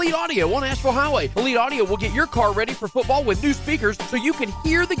visiting Elite Audio on Asheville Highway. Elite Audio will get your car ready for football with new speakers so you can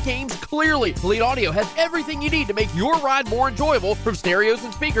hear the games clearly. Elite Audio has everything you need to make your ride more enjoyable, from stereos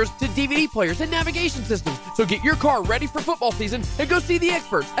and speakers to DVD players and navigation systems. So get your car ready for football season and go see the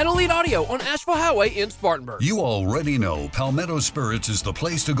experts at Elite Audio on Asheville Highway in Spartanburg. You already know Palmetto Spirits is the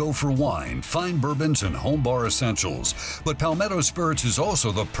place to go for wine, fine bourbons, and home bar essentials. But Palmetto Spirits is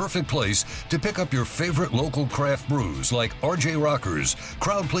also the perfect place to pick up your favorite local craft brews like R.J. Rockers,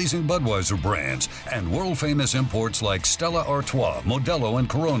 crowd-pleasing Budweiser brands, and world-famous imports like Stella Artois, Modelo, and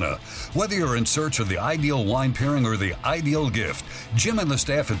Corona. Whether you're in search of the ideal wine pairing or the ideal gift, Jim and the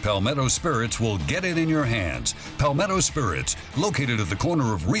staff at Palmetto Spirits will get it in your hands. Palmetto Spirits, located at the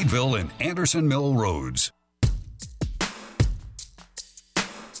corner of Reedville and Anderson Mill Roads.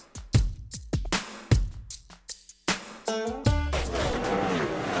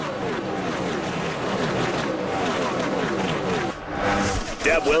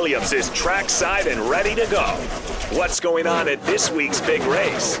 Deb Williams is trackside and ready to go. What's going on at this week's big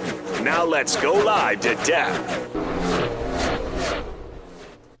race? Now let's go live to Deb.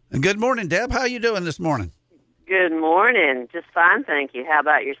 Good morning, Deb. How you doing this morning? Good morning. Just fine, thank you. How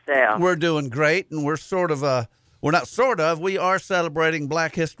about yourself? We're doing great, and we're we are celebrating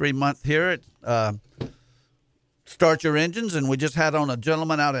Black History Month here at Start Your Engines, and we just had on a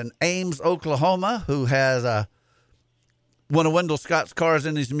gentleman out in Ames, Oklahoma, who has one of Wendell Scott's cars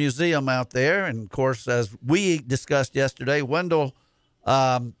in his museum out there. And, of course, as we discussed yesterday, Wendell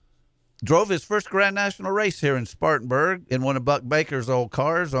drove his first Grand National race here in Spartanburg in one of Buck Baker's old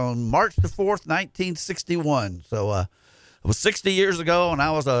cars on March the 4th, 1961. So it was 60 years ago, and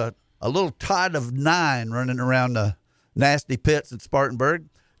I was a little tot of 9 running around the nasty pits at Spartanburg.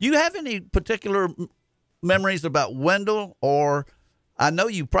 Do you have any particular memories about Wendell? Or I know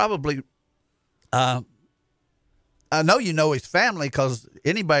you probably I know you know his family, because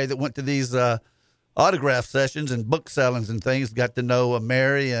anybody that went to these autograph sessions and book sellings and things got to know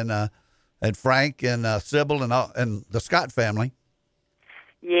Mary and Frank and Sybil and the Scott family.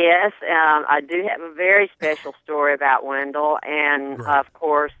 Yes, I do have a very special story about Wendell, and Great. Of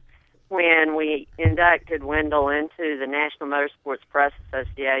course, when we inducted Wendell into the National Motorsports Press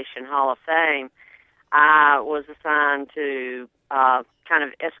Association Hall of Fame, I was assigned to kind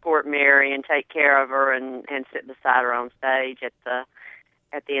of escort Mary and take care of her and sit beside her on stage at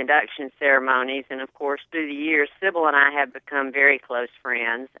the induction ceremonies. And of course, through the years, Sybil and I have become very close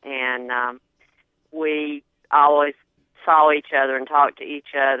friends, and we always saw each other and talked to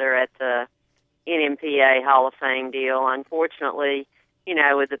each other at the NMPA Hall of Fame deal. Unfortunately,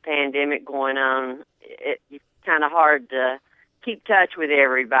 with the pandemic going on, it's kind of hard to keep touch with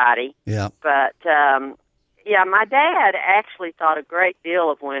everybody. Yeah. But my dad actually thought a great deal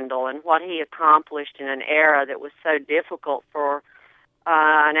of Wendell and what he accomplished in an era that was so difficult for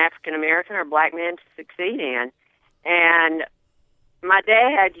an African American or black man to succeed in. And my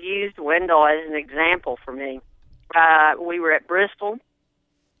dad used Wendell as an example for me. We were at Bristol.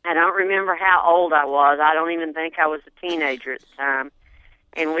 I don't remember how old I was. I don't even think I was a teenager at the time.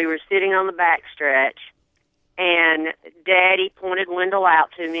 And we were sitting on the backstretch, and Daddy pointed Wendell out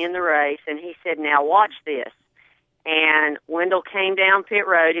to me in the race, and he said, "Now watch this." And Wendell came down pit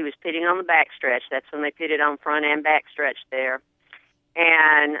road. He was pitting on the backstretch. That's when they pitted on front and backstretch there.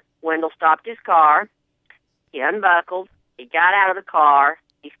 And Wendell stopped his car. He unbuckled. He got out of the car.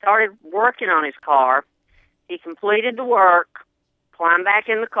 He started working on his car. He completed the work, climbed back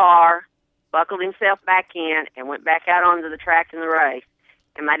in the car, buckled himself back in, and went back out onto the track in the race.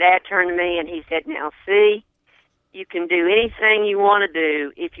 And my dad turned to me and he said, "Now see, you can do anything you want to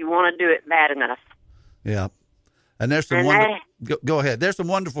do if you want to do it bad enough." Yeah. And there's some go ahead. There's some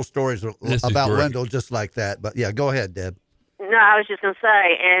wonderful stories about Wendell just like that. But yeah, go ahead, Deb. No, I was just going to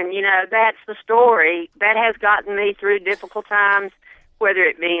say, and that's the story that has gotten me through difficult times, whether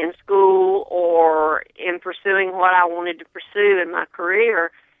it be in school or in pursuing what I wanted to pursue in my career.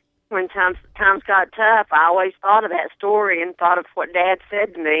 When times got tough, I always thought of that story and thought of what Dad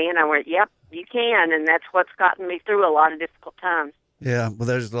said to me, and I went, "Yep, you can," and that's what's gotten me through a lot of difficult times. Yeah, well,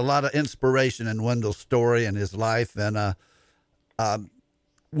 there's a lot of inspiration in Wendell's story and his life, and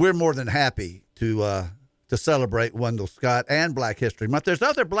we're more than happy to celebrate Wendell Scott and Black History Month. There's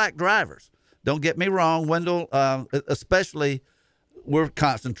other black drivers. Don't get me wrong, Wendell, especially we're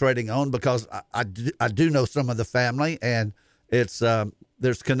concentrating on because I do know some of the family, and it's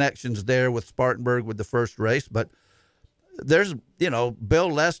there's connections there with Spartanburg with the first race, but there's,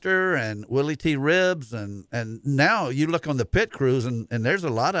 Bill Lester and Willie T. Ribbs, and now you look on the pit crews, and there's a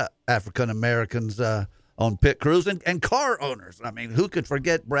lot of African Americans on pit crews and car owners. I mean, who could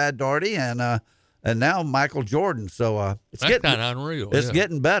forget Brad Daugherty and now Michael Jordan? So it's That's kind of unreal. It's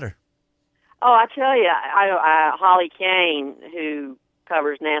getting better. Oh, I tell you, Holly Kane, who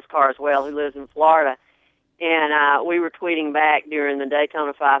covers NASCAR as well, who lives in Florida, and we were tweeting back during the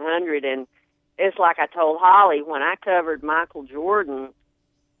Daytona 500, and it's like I told Holly, when I covered Michael Jordan,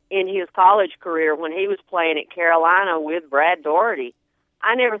 in his college career when he was playing at Carolina with Brad Daugherty.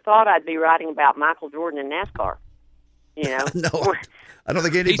 I never thought I'd be writing about Michael Jordan in NASCAR. You know, No, I don't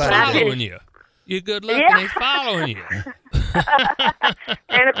think anybody. He's following you. You're good looking. Yeah. He's following you.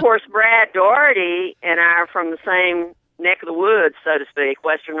 And of course, Brad Daugherty and I are from the same neck of the woods, so to speak,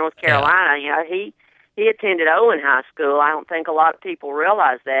 Western North Carolina. You know, he attended Owen High School. I don't think a lot of people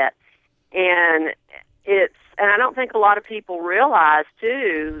realize that, and I don't think a lot of people realize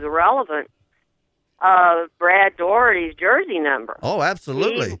too the relevance of Brad Daugherty's jersey number. Oh,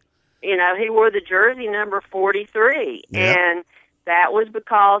 absolutely. He wore the jersey number 43, Yep. and that was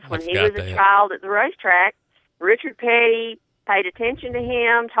because when he was a child at the racetrack, Richard Petty paid attention to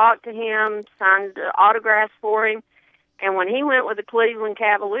him, talked to him, signed autographs for him, and when he went with the Cleveland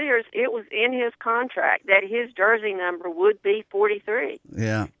Cavaliers, it was in his contract that his jersey number would be 43.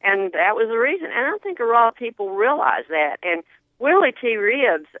 Yeah. And that was the reason. And I don't think a lot of people realize that. And Willie T.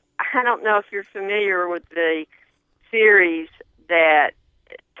 Ribbs, I don't know if you're familiar with the series that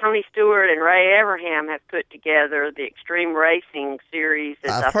Tony Stewart and Ray Abraham have put together, the Extreme Racing series.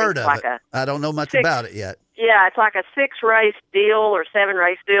 I've heard of it. I don't know much about it yet. Yeah, it's like a 6-race deal or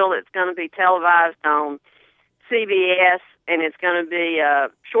 7-race deal that's going to be televised on CBS, and it's going to be a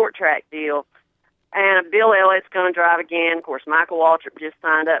short track deal. And Bill Elliott's going to drive again. Of course, Michael Waltrip just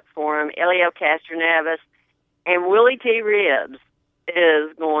signed up for him. Elio Castroneves, and Willie T. Ribbs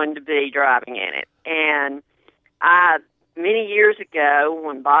is going to be driving in it. And many years ago,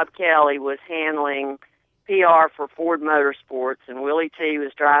 when Bob Kelly was handling PR for Ford Motorsports, and Willie T.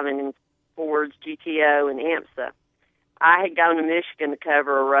 was driving in Ford's GTO in IMSA, I had gone to Michigan to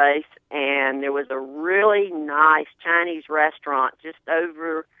cover a race, and there was a really nice Chinese restaurant just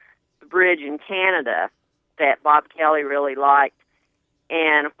over the bridge in Canada that Bob Kelly really liked.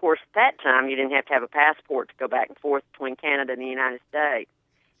 And, of course, at that time, you didn't have to have a passport to go back and forth between Canada and the United States.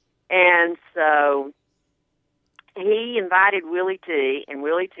 And so he invited Willie T.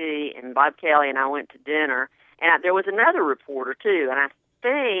 and Bob Kelly and I went to dinner. And there was another reporter, too, and I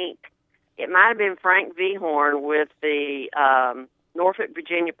think it might have been Frank Vehorn with the Norfolk,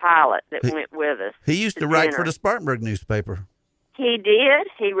 Virginia Pilot that went with us. He used to write for the Spartanburg newspaper. He did.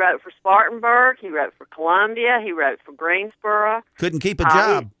 He wrote for Spartanburg. He wrote for Columbia. He wrote for Greensboro. Couldn't keep a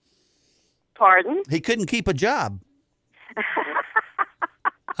job. Pardon? He couldn't keep a job.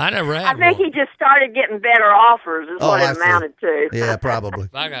 I never had I think he just started getting better offers is what it amounted to. Yeah, probably.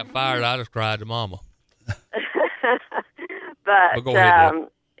 If I got fired, I just cried to Mama. But go ahead,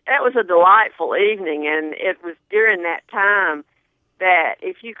 that was a delightful evening, and it was during that time that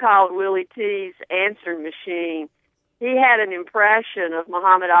if you called Willie T.'s answering machine, he had an impression of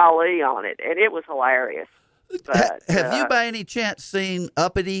Muhammad Ali on it, and it was hilarious. But, have you by any chance seen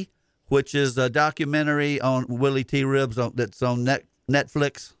Uppity, which is a documentary on Willie T. Ribbs that's on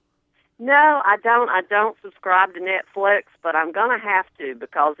Netflix? No, I don't. I don't subscribe to Netflix, but I'm going to have to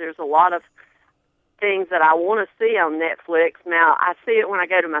because there's a lot of things that I want to see on Netflix. Now, I see it when I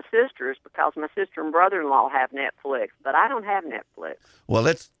go to my sister's because my sister and brother-in-law have Netflix, but I don't have Netflix. Well,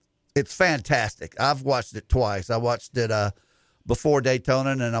 it's fantastic. I've watched it twice. I watched it before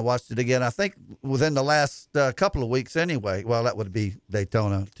Daytona, and I watched it again, I think, within the last couple of weeks anyway. Well, that would be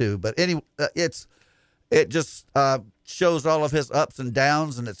Daytona, too. But anyway, it just shows all of his ups and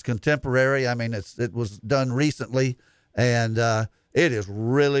downs, and it's contemporary. I mean, it was done recently, and it is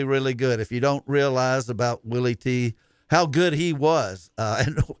really, really good. If you don't realize about Willie T., how good he was,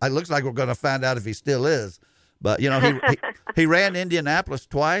 and it looks like we're going to find out if he still is. But, he ran Indianapolis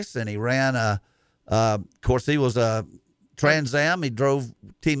twice, and he ran, of course, he was a Trans Am. He drove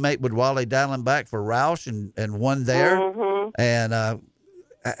teammate with Wally Dallenbach for Roush and won there. Mm-hmm. And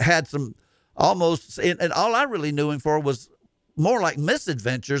had some almost, and all I really knew him for was more like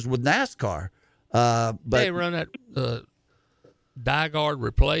misadventures with NASCAR. But they run that Dyegard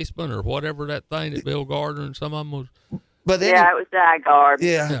replacement or whatever that thing that Bill Gardner and some of them was. But it was Dyegard.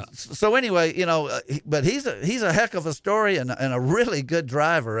 Yeah. So anyway, but he's a heck of a story and a really good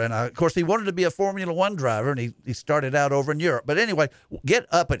driver. And of course, he wanted to be a Formula One driver, and he started out over in Europe. But anyway, get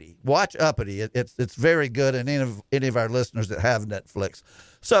Uppity, watch Uppity. It's very good, and any of our listeners that have Netflix.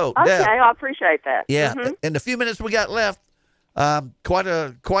 So okay, I appreciate that. Yeah. Mm-hmm. In the few minutes we got left, quite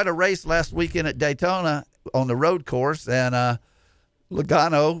a race last weekend at Daytona on the road course, and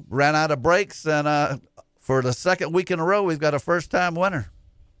Logano ran out of brakes, and for the second week in a row, we've got a first-time winner.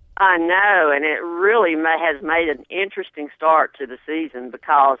 I know, and it really has made an interesting start to the season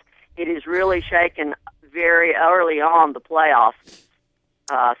because it is really shaken very early on the playoff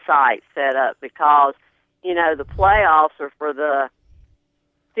site set up because, the playoffs are for the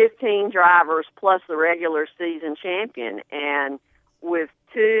 15 drivers plus the regular season champion. And with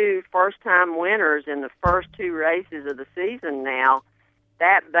 2 first-time winners in the first 2 races of the season now,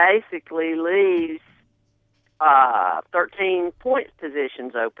 that basically leaves 13 points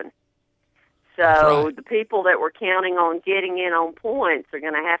positions open. So the people that were counting on getting in on points are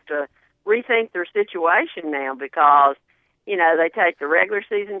going to have to rethink their situation now, because, you know, they take the regular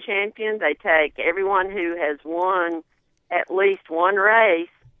season champion, they take everyone who has won at least one race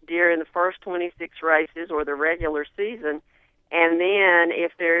during the first 26 races or the regular season, and then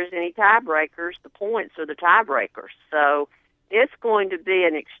if there's any tiebreakers, the points are the tiebreakers. So it's going to be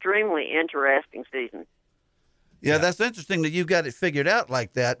an extremely interesting season. Yeah, that's interesting that you got it figured out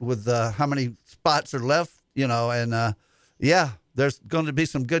like that with how many spots are left, you know, and there's going to be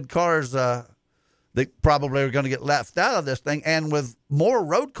some good cars that probably are going to get left out of this thing. And with more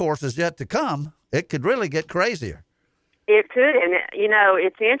road courses yet to come, it could really get crazier. It could, and, you know,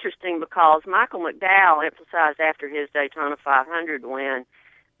 it's interesting because Michael McDowell emphasized after his Daytona 500 win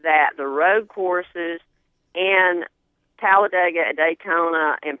that the road courses in Talladega,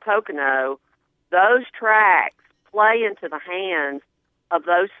 Daytona, and Pocono, those tracks play into the hands of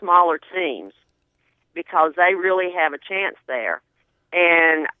those smaller teams because they really have a chance there.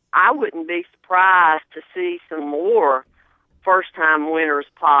 And I wouldn't be surprised to see some more first-time winners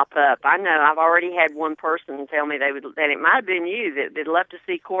pop up. I know I've already had one person tell me that it might have been you, that they'd love to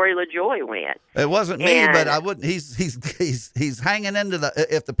see Corey LaJoie win. It wasn't me, but I wouldn't. He's hanging into the.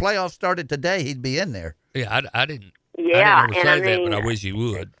 If the playoffs started today, he'd be in there. Yeah, I didn't. Yeah, I didn't ever say that, but I wish you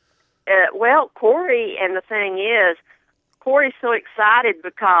would. Well, Corey, and the thing is, Corey's so excited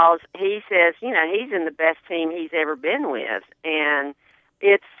because he says, you know, he's in the best team he's ever been with, and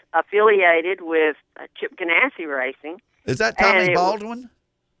it's affiliated with Chip Ganassi Racing. Is that Tommy Baldwin?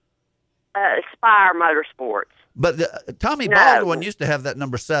 Spire Motorsports. But Tommy Baldwin used to have that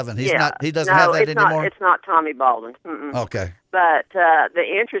number 7. He's not. He doesn't have that anymore. It's not Tommy Baldwin. Okay. But the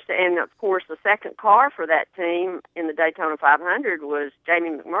interest, and of course, the second car for that team in the Daytona 500 was Jamie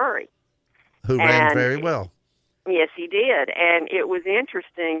McMurray, who ran very well. Yes, he did, and it was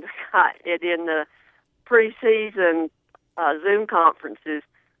interesting because in the preseason Zoom conferences,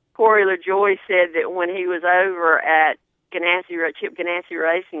 Corey LaJoie said that when he was over at Chip Ganassi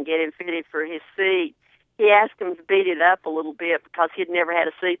Racing getting fitted for his seat, he asked him to beat it up a little bit because he'd never had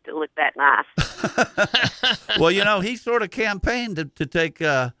a seat that looked that nice. Well, you know, he sort of campaigned to take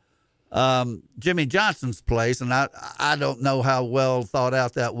Jimmy Johnson's place, and I don't know how well thought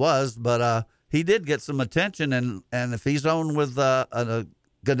out that was, but he did get some attention, and if he's on with a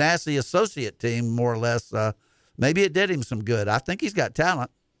Ganassi associate team, more or less, maybe it did him some good. I think he's got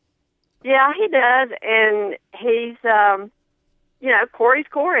talent. Yeah, he does, and he's, you know, Corey's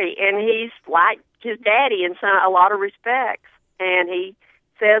Corey, and he's like his daddy in a lot of respects, and he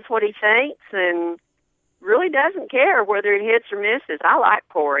says what he thinks and really doesn't care whether it hits or misses. I like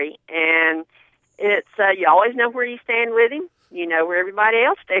Corey, and it's you always know where you stand with him. You know where everybody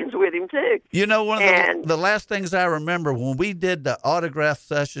else stands with him, too. You know, one of the last things I remember when we did the autograph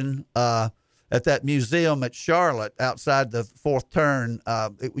session at that museum at Charlotte outside the fourth turn,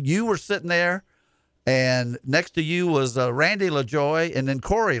 you were sitting there, and next to you was Randy LaJoie and then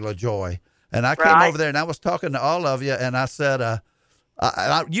Corey LaJoie. And I came over there, and I was talking to all of you, and I said,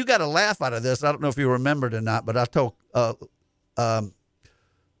 you got a laugh out of this. I don't know if you remembered or not, but I told,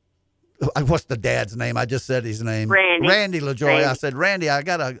 what's the dad's name? I just said his name. Randy LaJoie. I said, Randy, I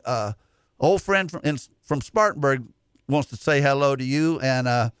got a old friend from Spartanburg wants to say hello to you.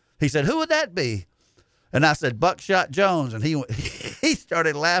 And he said, who would that be? And I said, Buckshot Jones. And he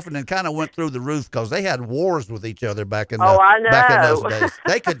started laughing and kind of went through the roof because they had wars with each other back in those days.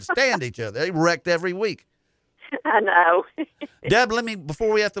 They couldn't stand each other. They wrecked every week. I know. Deb,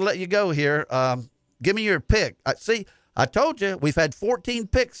 before we have to let you go here, give me your pick. See, I told you we've had 14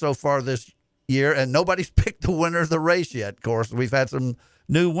 picks so far this year, and nobody's picked the winner of the race yet. Of course, we've had some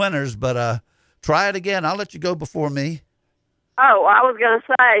new winners, but try it again. I'll let you go before me. Oh, I was going to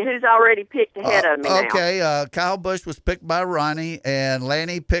say, who's already picked ahead of me now? Okay, Kyle Busch was picked by Ronnie, and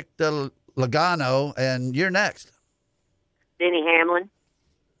Lanny picked Logano, and you're next. Denny Hamlin.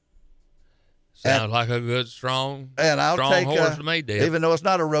 Sounds like a good, strong horse to me, Dave. Even though it's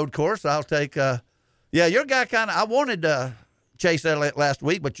not a road course, I'll take your guy I wanted Chase Elliott last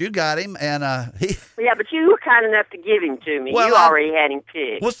week, but you got him, and he... Yeah, but you were kind enough to give him to me. Well, you already had him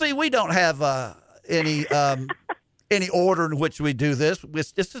picked. Well, see, we don't have any order in which we do this.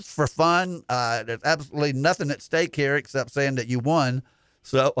 This is for fun. There's absolutely nothing at stake here except saying that you won.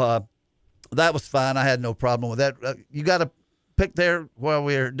 So that was fine. I had no problem with that. You got a pick there while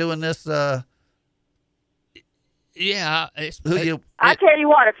we're doing this? Yeah. I tell you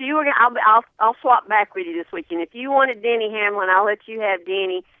what, if you were, I'll swap back with you this weekend. If you wanted Denny Hamlin, I'll let you have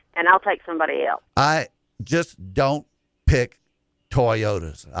Denny, and I'll take somebody else. I just don't pick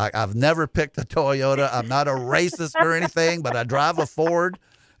Toyotas. I've never picked a Toyota. I'm not a racist or anything, but I drive a Ford,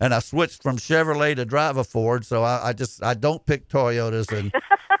 and I switched from Chevrolet to drive a Ford, so I don't pick Toyotas, and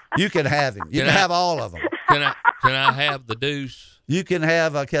you can have him. You can have all of them. Can I have the Deuce? You can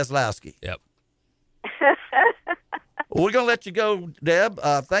have Keselowski. Yep. We're going to let you go, Deb.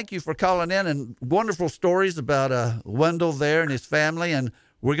 Thank you for calling in, and wonderful stories about Wendell there and his family. And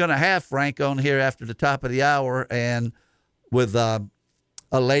we're going to have Frank on here after the top of the hour, and with a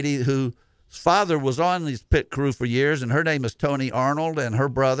lady whose father was on his pit crew for years, and her name is Tony Arnold, and her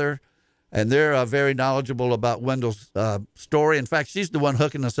brother, and they're very knowledgeable about Wendell's story. In fact, she's the one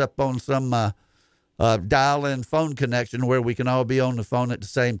hooking us up on some dial-in phone connection where we can all be on the phone at the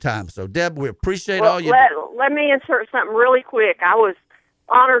same time. So, Deb, we appreciate all you do. Let me insert something really quick. I was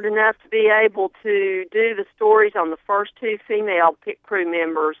honored enough to be able to do the stories on the first 2 female pit crew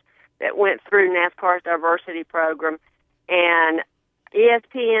members that went through NASCAR's diversity program. And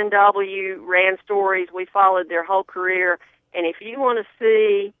ESPNW ran stories. We followed their whole career. And if you want to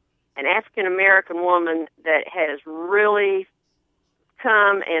see an African-American woman that has really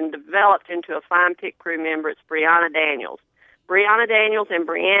come and developed into a fine pit crew member, it's Brianna Daniels. Brianna Daniels and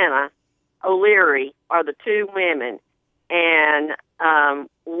Brianna O'Leary are the 2 women, and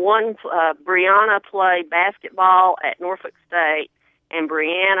Brianna played basketball at Norfolk State, and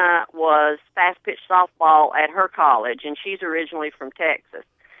Brianna was fast pitch softball at her college, and she's originally from Texas.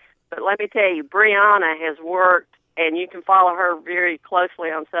 But let me tell you, Brianna has worked, and you can follow her very closely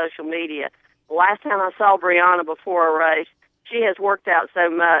on social media. The last time I saw Brianna before a race, she has worked out so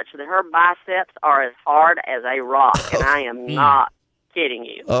much that her biceps are as hard as a rock, and I am not kidding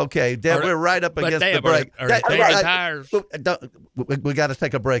you. Okay, Deb, we're right up against the break. We got to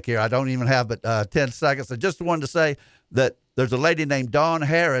take a break here. I don't even have but 10 seconds. I just wanted to say that there's a lady named Dawn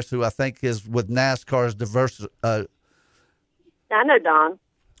Harris who I think is with NASCAR's diverse. I know Dawn.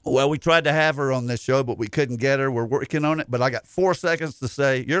 Well, we tried to have her on this show, but we couldn't get her. We're working on it. But I got 4 seconds to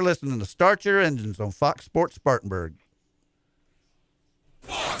say you're listening to Start Your Engines on Fox Sports Spartanburg.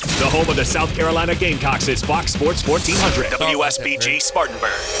 The home of the South Carolina Gamecocks is Fox Sports 1400 WSBG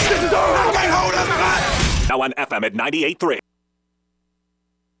Spartanburg. Now on FM at 98.3.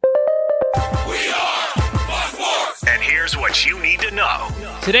 We are Fox Sports. And here's what you need to know.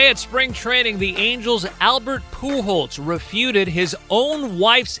 Today at spring training, the Angels' Albert Pujols refuted his own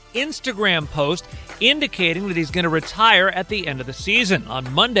wife's Instagram post indicating that he's going to retire at the end of the season.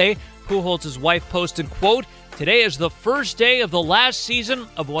 On Monday, Pujols' wife posted, quote, "Today is the first day of the last season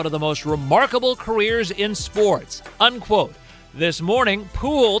of one of the most remarkable careers in sports," unquote. This morning,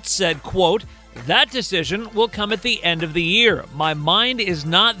 Pujols said, quote, "That decision will come at the end of the year. My mind is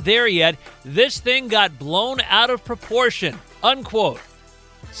not there yet. This thing got blown out of proportion," unquote.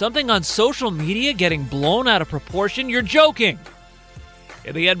 Something on social media getting blown out of proportion? You're joking.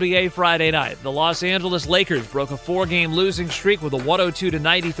 In the NBA Friday night, the Los Angeles Lakers broke a 4-game losing streak with a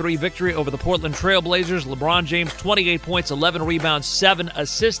 102-93 victory over the Portland Trail Blazers. LeBron James, 28 points, 11 rebounds, 7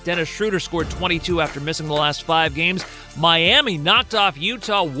 assists. Dennis Schroeder scored 22 after missing the last 5 games. Miami knocked off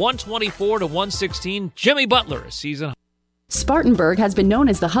Utah 124-116. Jimmy Butler, a season. Spartanburg has been known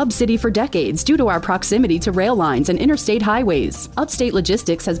as the hub city for decades due to our proximity to rail lines and interstate highways. Upstate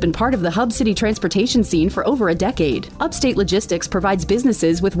Logistics has been part of the hub city transportation scene for over a decade. Upstate Logistics provides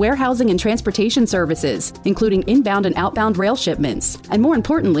businesses with warehousing and transportation services, including inbound and outbound rail shipments. And more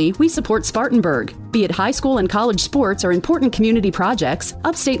importantly, we support Spartanburg. Be it high school and college sports or important community projects,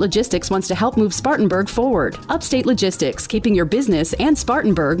 Upstate Logistics wants to help move Spartanburg forward. Upstate Logistics, keeping your business and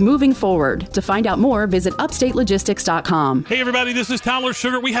Spartanburg moving forward. To find out more, visit upstatelogistics.com. Hey everybody, this is Tyler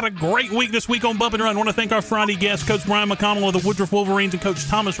Sugar. We had a great week this week on Bump and Run. I want to thank our Friday guests, Coach Brian McConnell of the Woodruff Wolverines and Coach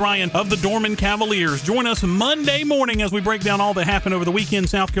Thomas Ryan of the Dorman Cavaliers. Join us Monday morning as we break down all that happened over the weekend.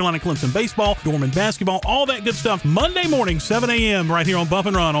 South Carolina Clemson baseball, Dorman basketball, all that good stuff. Monday morning, 7 a.m. right here on Bump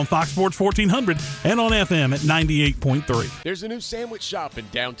and Run on Fox Sports 1400 and on FM at 98.3. There's a new sandwich shop in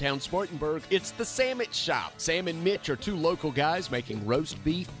downtown Spartanburg. It's the Sandwich Shop. Sam and Mitch are 2 local guys making roast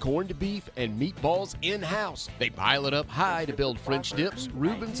beef, corned beef, and meatballs in-house. They pile it up high to build French dips,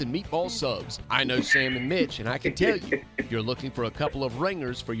 Reubens, and meatball subs. I know Sam and Mitch, and I can tell you, if you're looking for a couple of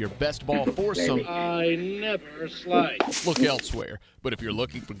ringers for your best ball foursome, I never slice. Look elsewhere. But if you're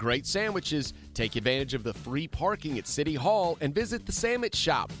looking for great sandwiches, take advantage of the free parking at City Hall and visit the Sandwich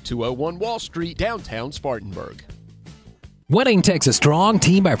Shop, 201 Wall Street, downtown Spartanburg. Winning takes a strong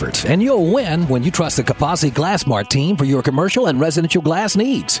team effort, and you'll win when you trust the Kapasi GlassMart team for your commercial and residential glass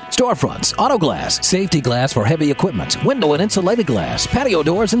needs. Storefronts, auto glass, safety glass for heavy equipment, window and insulated glass, patio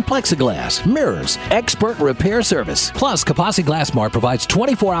doors and plexiglass, mirrors, expert repair service. Plus, Kapasi GlassMart provides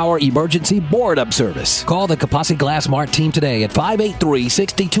 24-hour emergency board-up service. Call the Kapasi GlassMart team today at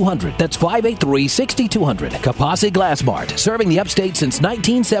 583-6200. That's 583-6200. Kapasi GlassMart, serving the upstate since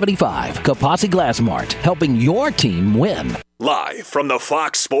 1975. Kapasi GlassMart, helping your team win. Live from the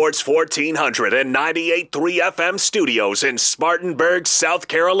Fox Sports 1400 and 98.3 FM studios in Spartanburg, South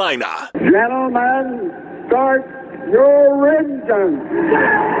Carolina. Gentlemen, start your engines.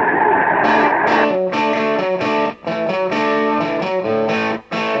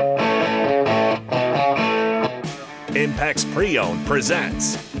 Impex Pre-Owned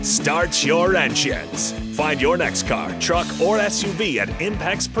presents Start Your Engines. Find your next car, truck, or SUV at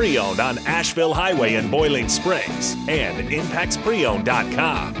Impex Pre-Owned on Asheville Highway in Boiling Springs and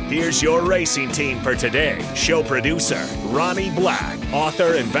ImpexPreowned.com. Here's your racing team for today. Show producer, Ronnie Black.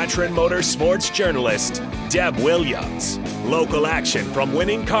 Author and veteran motorsports journalist, Deb Williams. Local action from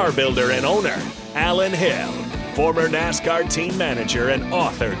winning car builder and owner, Alan Hill. Former NASCAR team manager and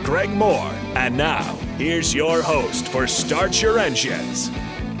author, Greg Moore. And now, here's your host for Start Your Engines,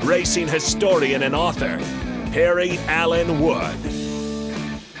 racing historian and author, Harry Allen Wood.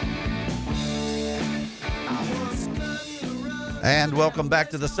 And welcome back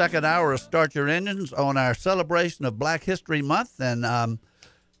to the second hour of Start Your Engines on our celebration of Black History Month. And,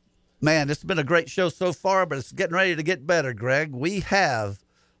 man, it's been a great show so far, but it's getting ready to get better, Greg. We have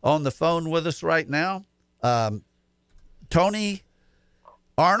on the phone with us right now Tony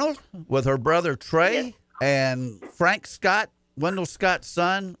Arnold with her brother Trey and Frank Scott, Wendell Scott's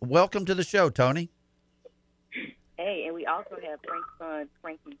son. Welcome to the show, Tony. Hey, and we also have Frank's son,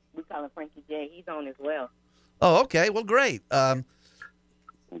 Frankie. We call him Frankie J. He's on as well. Oh, okay. Well, great. Good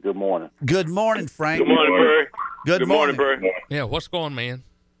morning. Good morning, Frank. Good morning, Barry. Good morning, Barry. Yeah, what's going on, man?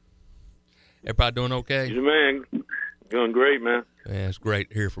 Everybody doing okay? You're the man. Doing great, man. Yeah, it's great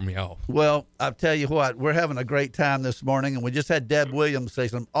to hear from y'all. Well, I'll tell you what, we're having a great time this morning, and we just had Deb Williams say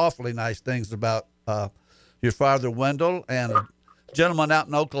some awfully nice things about your father, Wendell, and a gentleman out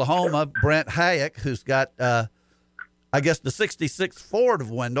in Oklahoma, Brent Hayek, who's got, I guess, the 66 Ford of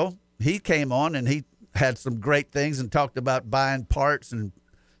Wendell. He came on, and he had some great things and talked about buying parts and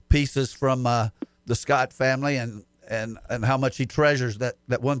pieces from the Scott family and how much he treasures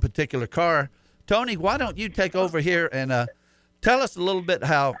that one particular car. Tony, why don't you take over here and tell us a little bit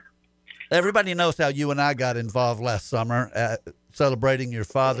how everybody knows how you and I got involved last summer at celebrating your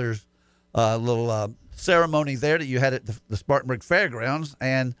father's little ceremony there that you had at the Spartanburg Fairgrounds.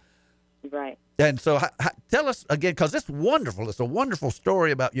 And right. And so tell us again, because it's wonderful. It's a wonderful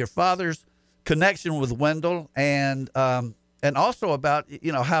story about your father's connection with Wendell and also about,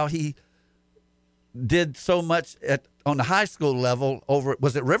 you know, how he did so much on the high school level over,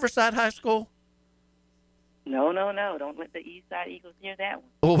 was it Riverside High School? No. Don't let the East Side Eagles hear that one.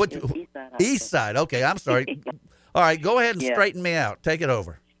 Oh, what? East Side. Okay, I'm sorry. All right, go ahead and straighten me out. Take it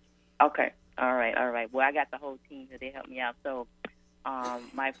over. Okay. All right. Well, I got the whole team here. They helped me out. So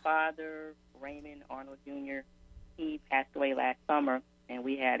my father, Raymond Arnold Jr., he passed away last summer, and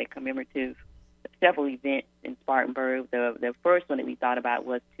we had a commemorative several events in Spartanburg. The first one that we thought about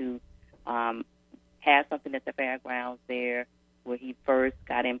was to have something at the fairgrounds there where he first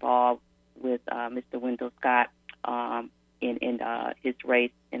got involved with Mr. Wendell Scott in his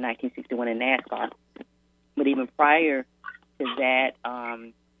race in 1961 in NASCAR. But even prior to that,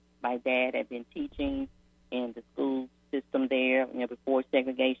 my dad had been teaching in the school system there. You know, before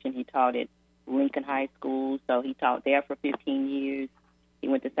segregation, he taught at Lincoln High School, so he taught there for 15 years. He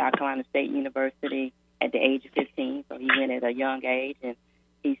went to South Carolina State University at the age of 15, so he went at a young age, and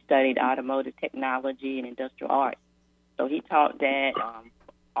he studied automotive technology and industrial arts. So he taught that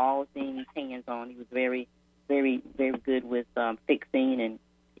all things hands-on. He was very, very, very good with fixing and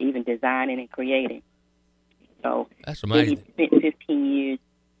even designing and creating. So that's amazing. He spent 15 years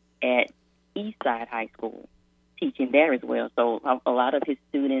at Eastside High School teaching there as well. So a lot of his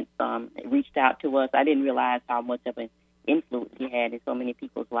students reached out to us. I didn't realize how much of an influence he had in so many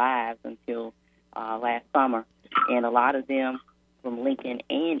people's lives until last summer. And a lot of them from Lincoln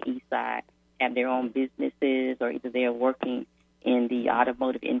and Eastside have their own businesses, or either they're working in the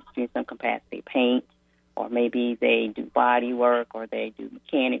automotive industry in some capacity, paint, or maybe they do body work, or they do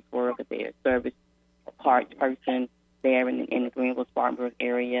mechanic work, or they're a service or parts person there in the Greenville, Spartanburg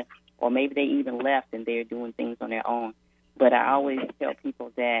area, or maybe they even left and they're doing things on their own. But I always tell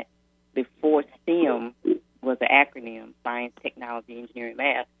people that before STEM was an acronym, science, technology, engineering,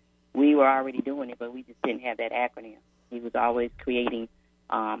 math, we were already doing it, but we just didn't have that acronym. He was always creating,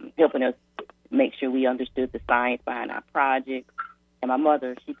 helping us make sure we understood the science behind our projects. And my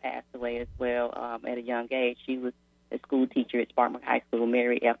mother, she passed away as well at a young age. She was a school teacher at Spartanburg High School.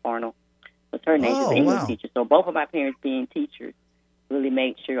 Mary F. Arnold was her name. She was an English teacher. So both of my parents being teachers really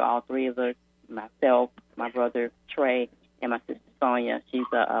made sure all three of us, myself, my brother Trey, and my sister Sonia, she's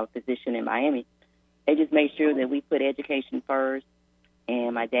a physician in Miami, they just made sure that we put education first.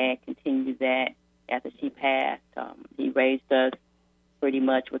 And my dad continued that after she passed. He raised us pretty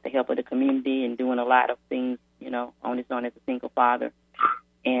much with the help of the community and doing a lot of things, on his own as a single father,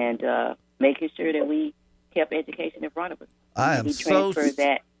 and making sure that we kept education in front of us. I am so transferred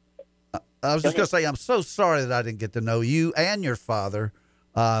that. I was just going to say, I'm so sorry that I didn't get to know you and your father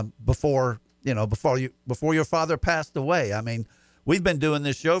before your father passed away. I mean, we've been doing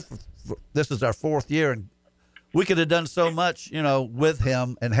this show for this is our 4th year, and we could have done so much, with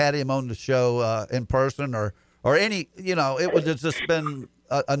him and had him on the show in person or any, it would have just been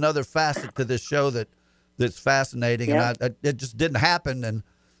another facet to this show that's fascinating. Yeah. And it just didn't happen. And,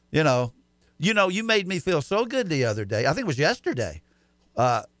 you made me feel so good the other day. I think it was yesterday.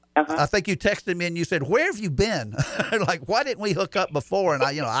 I think you texted me and you said, "Where have you been?" Like, why didn't we hook up before? And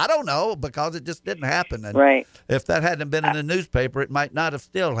I don't know, because it just didn't happen. And right. If that hadn't been in the newspaper, it might not have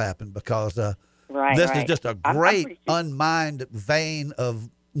still happened, because this is just a great unmined vein of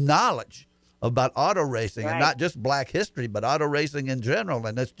knowledge about auto racing, and not just Black history, but auto racing in general.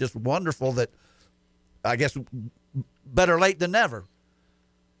 And it's just wonderful that, I guess, better late than never.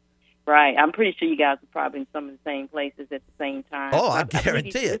 Right. I'm pretty sure you guys were probably in some of the same places at the same time. Oh, I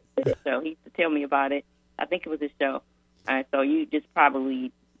guarantee it. So he used to tell me about it. I think it was his show. So you just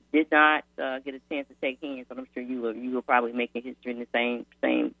probably did not get a chance to take hands, but I'm sure you were probably making history in the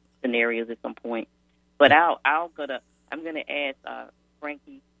same scenarios at some point. But I'm gonna ask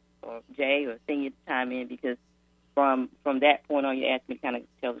Frankie or Jay or Senior to chime in, because from that point on, you asked me to kind of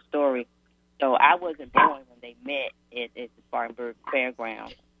tell the story. So I wasn't born when they met at the Spartanburg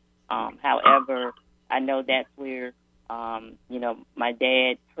Fairgrounds. However, I know that's where, my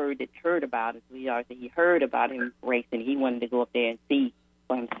dad heard about it. He heard about him racing. He wanted to go up there and see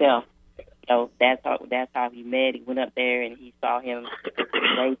for himself. So that's how he met. He went up there and he saw him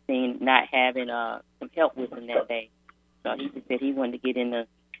racing, not having some help with him that day. So he just said he wanted to get in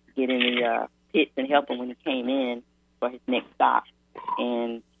the pits and help him when he came in for his next stop.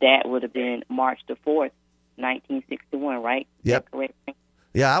 And that would have been March the 4th, 1961, right? Yep. Correct?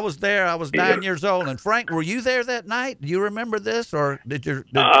 Yeah, I was there. I was 9 years old. And Frank, were you there that night? Do you remember this, or did you?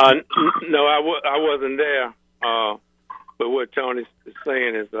 No, I wasn't there. But what Tony's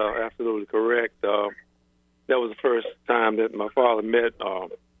saying is absolutely correct. That was the first time that my father met.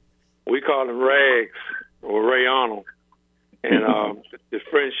 We called him Rags, or Ray Arnold, and the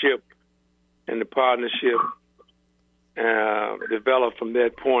friendship and the partnership developed from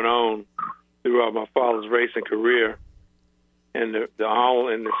that point on throughout my father's racing career. And the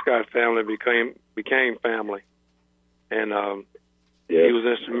Arnold and the Scott family became family, and he was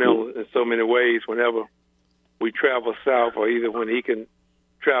instrumental in so many ways. Whenever we travel south, or either when he can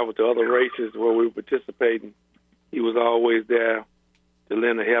travel to other races where we were participating, he was always there to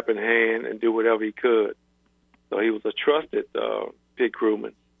lend a helping hand and do whatever he could. So he was a trusted pit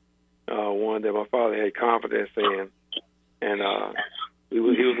crewman, one that my father had confidence in, and he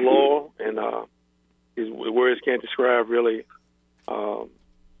was loyal, and his words can't describe really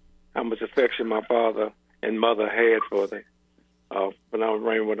how much affection my father and mother had for the phenomenal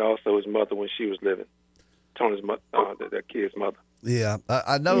Raymond, also his mother when she was living, Tony's mother, their kid's mother. Yeah,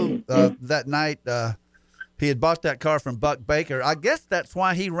 I know that night he had bought that car from Buck Baker. I guess that's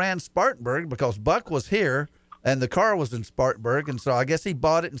why he ran Spartanburg, because Buck was here and the car was in Spartanburg, and so I guess he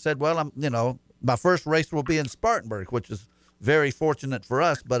bought it and said, "Well, my first race will be in Spartanburg," which is very fortunate for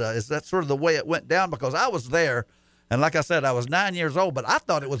us. But is that sort of the way it went down? Because I was there. And like I said, I was 9 years old, but I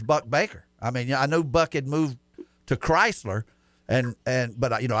thought it was Buck Baker. I mean, I knew Buck had moved to Chrysler,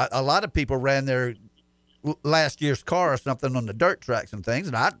 but a lot of people ran their last year's car or something on the dirt tracks and things,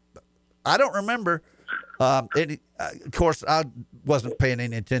 and I don't remember. Of course, I wasn't paying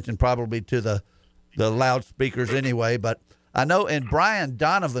any attention probably to the loudspeakers anyway, but I know in Brian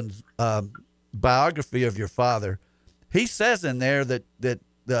Donovan's biography of your father, he says in there that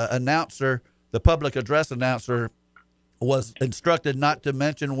the announcer, the public address announcer, was instructed not to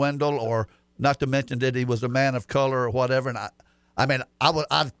mention Wendell, or not to mention that he was a man of color or whatever. And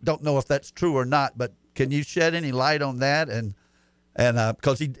I don't know if that's true or not, but can you shed any light on that? And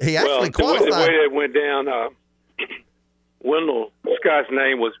because he actually qualified. The way that went down, Wendell Scott's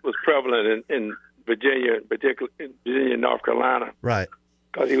name was prevalent in Virginia, particularly in Virginia and North Carolina. Right.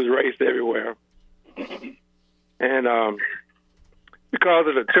 Because he was raised everywhere. And because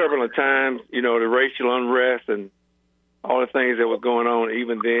of the turbulent times, the racial unrest and all the things that was going on,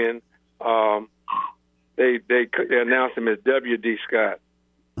 even then, they announced him as W.D. Scott.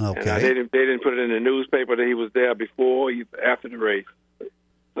 Okay. And they didn't put it in the newspaper that he was there before, after the race.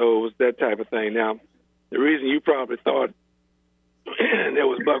 So it was that type of thing. Now, the reason you probably thought that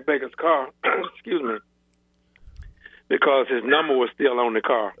was Buck Baker's car, excuse me, because his number was still on the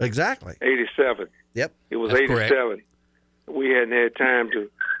car. Exactly. 87. Yep. It was That's 87. correct. We hadn't had time to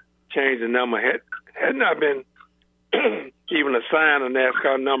change the number. Had not been even assigned a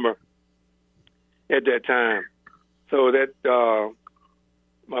NASCAR number at that time. So that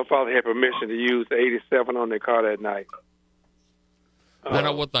my father had permission to use the 87 on their car that night. I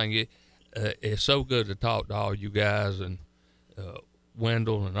know one thing. It's so good to talk to all you guys and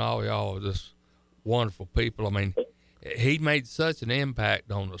Wendell and all y'all, just wonderful people. I mean, he made such an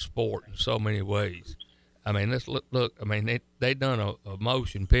impact on the sport in so many ways. I mean, let's look. I mean, they done a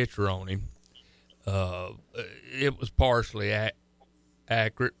motion picture on him. It was partially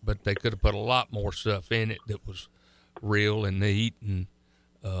accurate, but they could have put a lot more stuff in it that was real and neat. And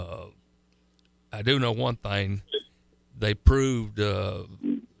I do know one thing. They proved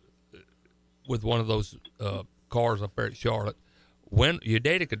with one of those cars up there at Charlotte, when your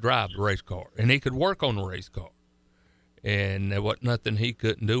daddy could drive the race car and he could work on the race car, and there wasn't nothing he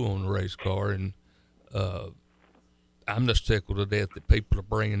couldn't do on the race car. And I'm just tickled to death that people are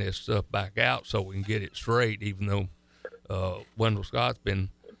bringing this stuff back out so we can get it straight, even though Wendell Scott's been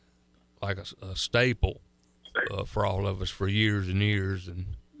like a staple for all of us for years and years. And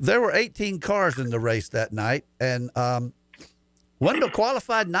there were 18 cars in the race that night, and Wendell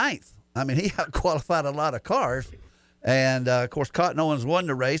qualified 9th. I mean, he out-qualified a lot of cars. And, of course, Cotton Owens won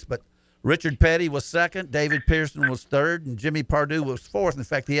the race, but Richard Petty was 2nd, David Pearson was 3rd, and Jimmy Pardue was 4th. In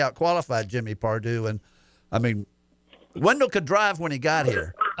fact, he out-qualified Jimmy Pardue. And, I mean, Wendell could drive when he got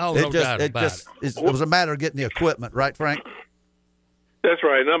here. Oh, no doubt about it. It was a matter of getting the equipment, right, Frank? That's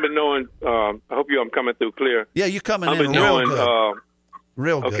right. And I've been knowing, I hope I'm coming through clear. Yeah, you're coming I've in been real knowing, good.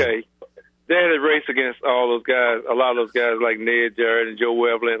 Real good. Okay. They had a race against all those guys, a lot of those guys like Ned Jarrett and Joe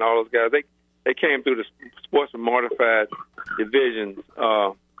Webley and all those guys. They came through the sportsman modified divisions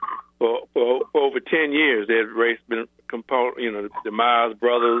for over 10 years. They had raced, been the Miles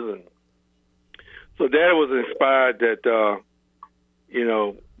brothers, and so Dad was inspired that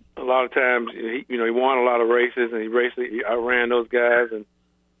a lot of times he won a lot of races, and he outran those guys, and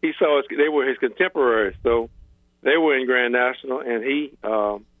he saw they were his contemporaries, so they were in Grand National, and he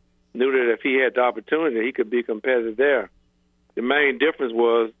knew that if he had the opportunity, he could be competitive there. The main difference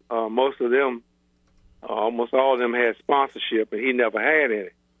was most of them, almost all of them had sponsorship, and he never had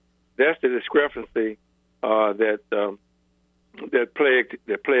any. That's the discrepancy that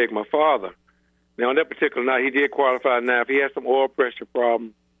plagued my father. Now, on that particular night, he did qualify. Now, if he had some oil pressure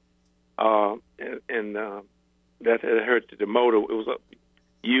problem, and that had hurt the motor, it was a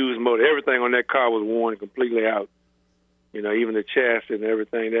used motor. Everything on that car was worn completely out. Even the chassis and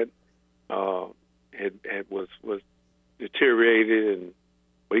everything that was deteriorated,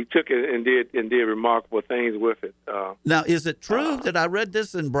 but he took it and did remarkable things with it. Now, is it true that I read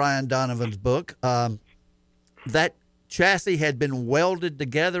this in Brian Donovan's book that chassis had been welded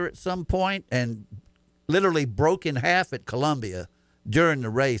together at some point and literally broke in half at Columbia during the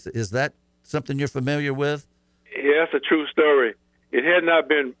race? Is that something you're familiar with? Yeah, that's a true story. It had not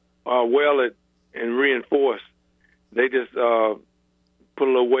been welded and reinforced. They just put a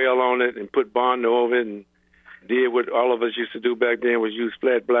little weld on it and put Bondo over it and did what all of us used to do back then, was use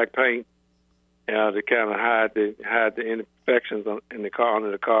flat black paint to kind of hide the imperfections in the car, under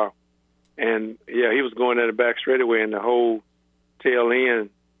the car. And yeah, he was going at the back straightaway, and the whole tail end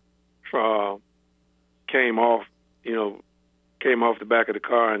came off the back of the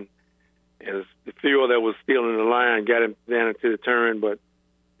car, and the fuel that was still in the line got him down into the turn, but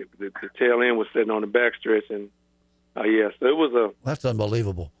the tail end was sitting on the back stretch, and so it was That's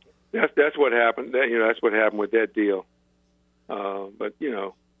unbelievable. That's what happened. That's what happened with that deal. But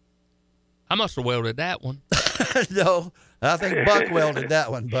I must have welded that one. No, I think Buck welded that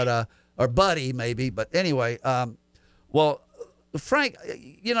one, but or Buddy maybe. But anyway, well, Frank,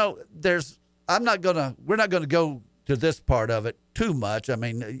 we're not gonna go to this part of it too much. I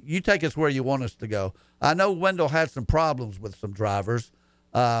mean, you take us where you want us to go. I know Wendell had some problems with some drivers,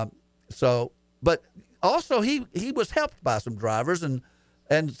 but also he was helped by some drivers, and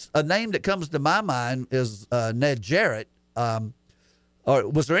a name that comes to my mind is Ned Jarrett. Or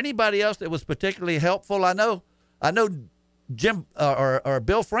was there anybody else that was particularly helpful? I know Jim or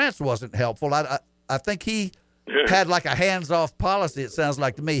Bill France wasn't helpful. I think he had like a hands-off policy. It sounds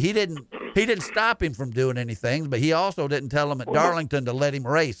like to me he didn't he didn't stop him from doing anything, but he also didn't tell him at Darlington to let him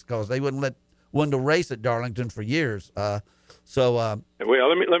race because they wouldn't let Wendell race at Darlington for years. Well, let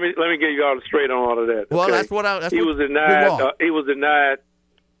me get you all straight on all of that. Well, okay? that's what he was denied. He was denied.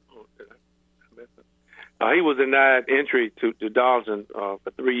 He was denied entry to Darlington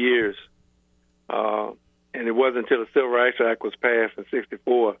for 3 years, and it wasn't until the Civil Rights Act was passed in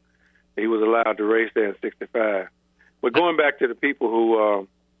 '64 that he was allowed to race there in '65. But going back to the people who,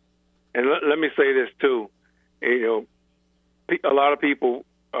 and let me say this too, a lot of people.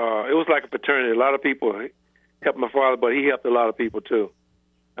 It was like a fraternity. A lot of people helped my father, but he helped a lot of people too.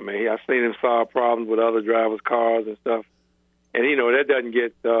 I mean, I've seen him solve problems with other drivers' cars and stuff, and that doesn't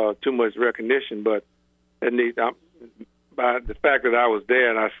get too much recognition, but. By the fact that I was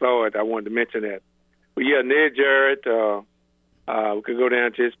there and I saw it, I wanted to mention that. But yeah, Ned Jarrett, we could go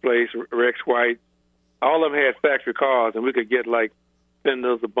down to his place, Rex White. All of them had factory cars, and we could get like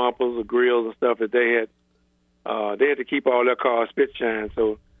fenders, or bumpers, or grills and stuff that they had. They had to keep all their cars spit shine,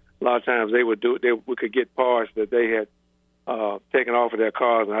 so a lot of times we could get parts that they had taken off of their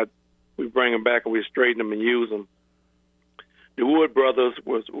cars, and we bring them back and we straighten them and use them. The Wood brothers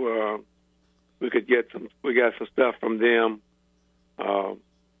were. We got some stuff from them.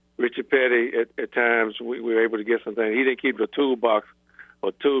 Richard Petty, at times, we were able to get some things. He didn't keep the toolbox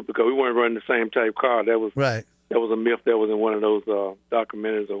or tool because we weren't running the same type car. That was right. That was a myth that was in one of those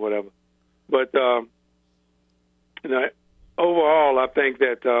documentaries or whatever. But overall, I think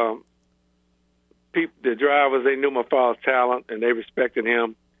that the drivers, they knew my father's talent and they respected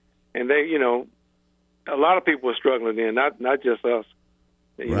him, and they, a lot of people were struggling then, not just us.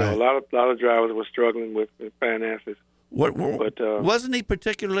 A lot of drivers were struggling with finances. Wasn't he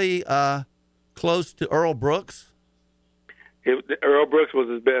particularly close to Earl Brooks? Earl Brooks was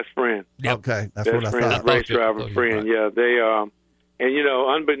his best friend. Yep. Okay, that's best what I friend, thought. Race driver friend. Yeah, they and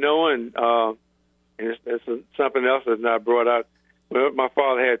unbeknown, and it's something else that's not brought out. Well, my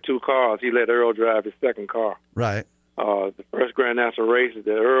father had 2 cars. He let Earl drive his second car. Right. The first Grand National races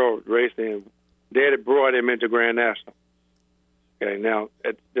that Earl raced in, Daddy brought him into Grand National. Okay, now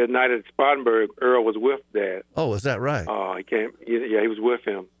at that night at Spartanburg, Earl was with Dad. Oh, is that right? He came. Yeah, he was with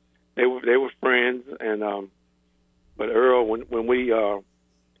him. They were friends, and but Earl, when we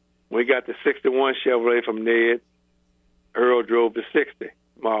got the '61 Chevrolet from Ned, Earl drove the '60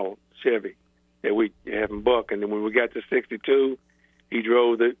 model Chevy that we had in Buck, and then when we got to '62, he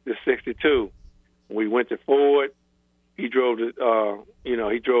drove the '62. When we went to Ford, he drove the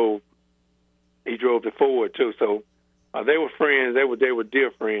he drove the Ford too. So. They were friends. They were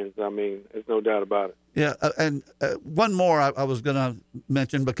dear friends. I mean, there's no doubt about it. Yeah, and one more I was going to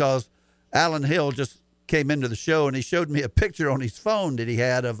mention because Alan Hill just came into the show and he showed me a picture on his phone that he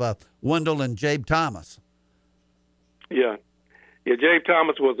had of Wendell and Jabe Thomas. Yeah, Jabe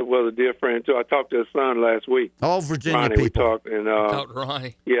Thomas was a dear friend too. I talked to his son last week. All Virginia Ronnie, people. We talked and talked to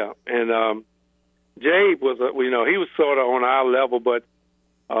Ronnie. Yeah, and Jabe was he was sort of on our level, but.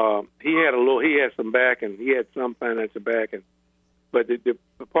 He had some backing. He had some financial backing. But the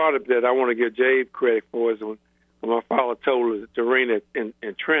part of that I want to give Jabe credit for is when my father told us to ring it in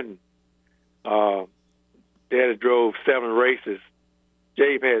Trenton. Dad drove 7 races.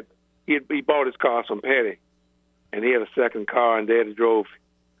 Jabe he bought his car from Petty, and he had a second car, and Dad drove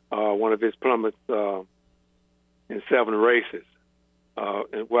one of his Plummets in 7 races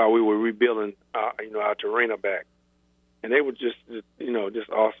while we were rebuilding our Torino back. And they were just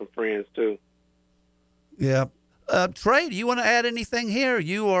awesome friends too. Yeah, Trey, do you want to add anything here?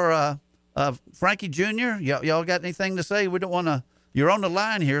 You or Frankie Jr. Y'all got anything to say? We don't want to. You're on the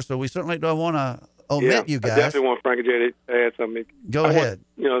line here, so we certainly don't want to omit you guys. I definitely want Frankie J to add something. Go ahead.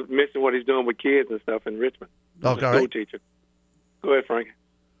 Mention what he's doing with kids and stuff in Richmond. Okay, school teacher. Go ahead, Frankie.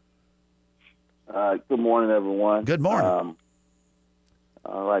 Good morning, everyone. Good morning.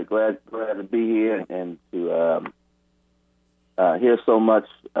 All right, glad to be here and to. Hear so much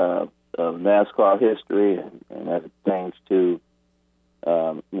of NASCAR history and as it pertains to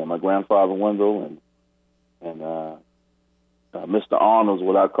my grandfather Wendell and Mr. Arnold's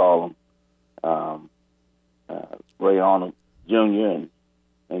what I call him, Ray Arnold Jr.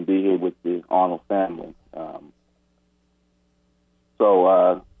 and be here with the Arnold family.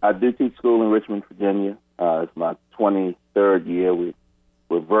 So I do teach school in Richmond, Virginia. It's my 23rd year.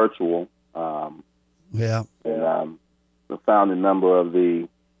 We're virtual. Yeah. And the founding member of the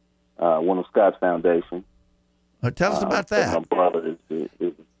Wendell Scott Foundation. Tell us about that. My brother is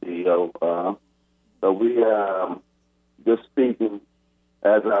the CEO. So we just speaking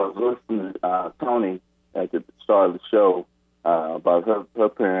as I was listening to Tony at the start of the show about her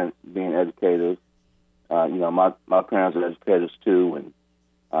parents being educators. My parents are educators too,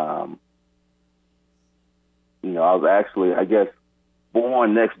 and I was actually, I guess,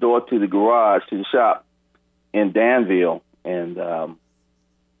 born next door to the garage, to the shop in Danville, and a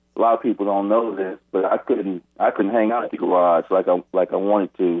lot of people don't know this, but I couldn't hang out at the garage like I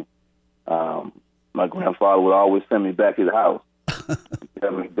wanted to. My grandfather would always send me back to the house,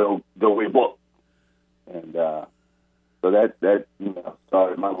 tell me go read a book, and so that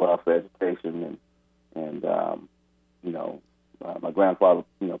started my love for education, and my grandfather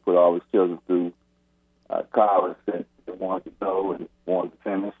put all his children through college that they wanted to go and wanted to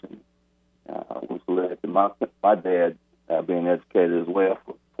finish, and which led to my dad being educated as well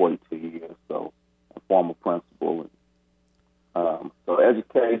for 42 years, so a former principal. And, so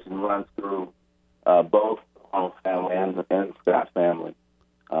education runs through both the Arnold family and the Scott family,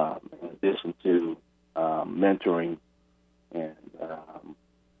 in addition to mentoring and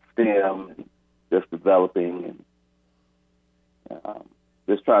STEM and just developing and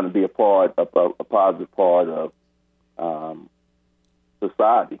just trying to be a positive part of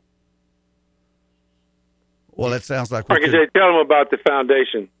society. Well, that sounds like Frankie J. Tell them about the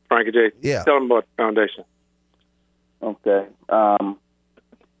foundation, Frankie J. Yeah. Tell them about the foundation. Okay.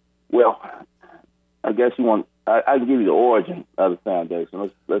 Well, I guess I can give you the origin of the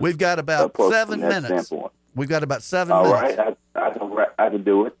foundation. Let's We've got about 7 minutes. Standpoint. We've got about 7 All minutes. right. I can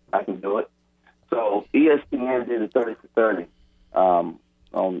do it. So ESPN did a 30 for 30 on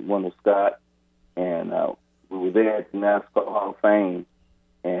Wendell Scott, and we were there at the NASCAR Hall of Fame,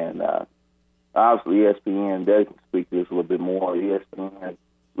 and obviously ESPN, they can speak to this a little bit more. ESPN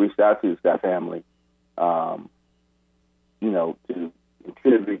reached out to the Scott family, to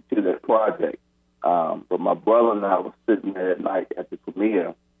contribute to that project. But my brother and I were sitting there at night at the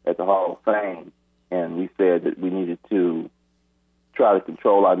premiere at the Hall of Fame, and we said that we needed to try to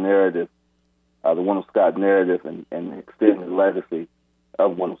control our narrative, the Wendell Scott narrative, and extend the legacy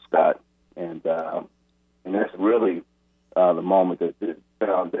of Wendell Scott. And that's really the moment that the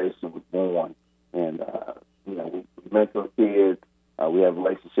foundation was born. And, we mentor kids. We have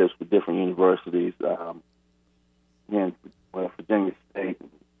relationships with different universities. In Virginia State,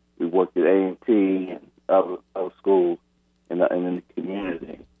 we worked at A&T and other schools and in the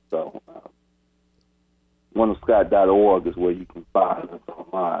community. So, WendellScott.org is where you can find us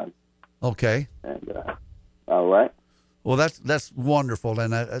online. Okay. And all right. Well, that's wonderful,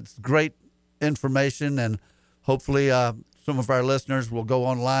 and it's great information, and hopefully some of our listeners will go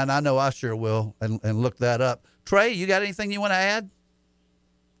online. I know I sure will, and look that up. Trey, you got anything you want to add?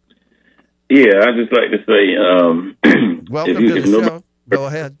 Yeah, I'd just like to say, welcome to the show. Go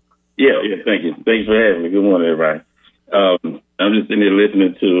ahead. Yeah, thank you. Thanks for having me. Good morning, everybody. I'm just sitting here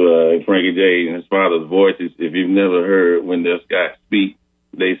listening to Frankie J and his father's voices. If you've never heard Wendell Scott speak,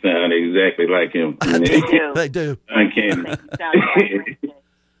 they sound exactly like him. They do. Uncanny.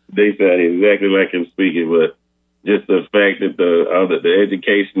 They sound exactly like him speaking, but just the fact that the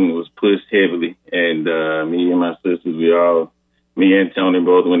education was pushed heavily, and me and my sisters, me and Tony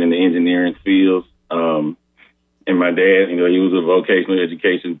both went in the engineering fields. And my dad, he was a vocational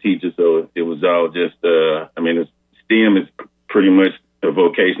education teacher, so it was all just, STEM is pretty much a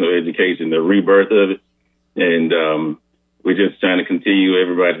vocational education, the rebirth of it. And we're just trying to continue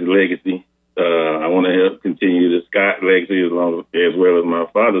everybody's legacy. I want to help continue the Scott legacy as well as my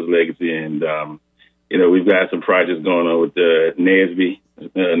father's legacy. And, we've got some projects going on with NSBE,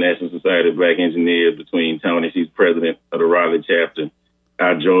 National Society of Black Engineers, between Tony, she's president of the Raleigh chapter.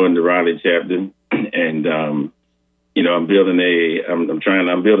 I joined the Raleigh chapter, and, I'm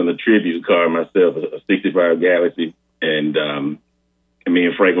building a tribute car myself, a 65 Galaxy. And me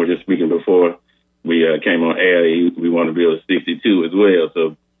and Frank were just speaking before we came on air. We want to build a 62 as well.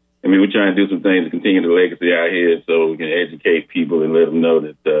 So, we're trying to do some things to continue the legacy out here so we can educate people and let them know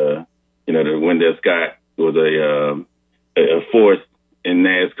that, that Wendell Scott was a force in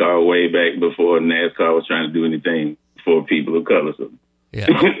NASCAR way back before NASCAR was trying to do anything for people of color. So, yeah.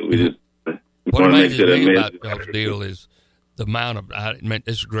 What amazes me about y'all's deal is the amount of,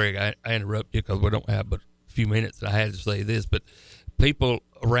 this is Greg, I interrupt you because we don't have but a few minutes. I had to say this, but people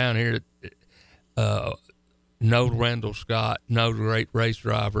around here know Wendell Scott, know the great race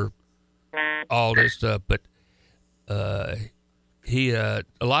driver, all this stuff, but he a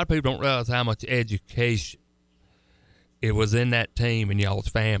lot of people don't realize how much education it was in that team and y'all's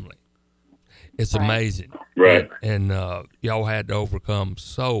family. It's amazing. Right. And y'all had to overcome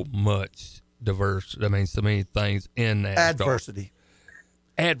so much diversity. So many things in that.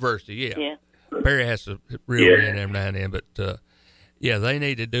 Adversity, yeah. Barry has to reel in every now and then, but they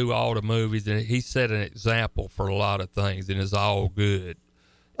need to do all the movies, and he set an example for a lot of things, and it's all good.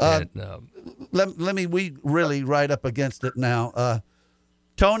 We really right up against it now.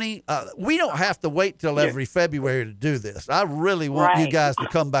 Tony, we don't have to wait till every February to do this. I really want you guys to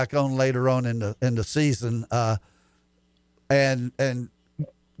come back on later on in the season, and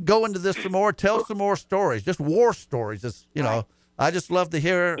go into this some more. Tell some more stories, just war stories. It's, I just love to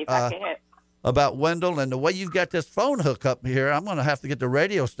hear about Wendell and the way you've got this phone hook up here. I'm going to have to get the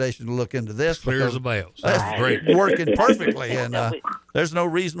radio station to look into this. Clear as a bell. That's great, working perfectly, and there's no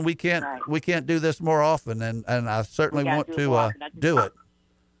reason we can't do this more often. And I certainly want to do it.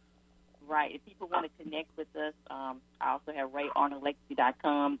 Right. If people want to connect with us, I also have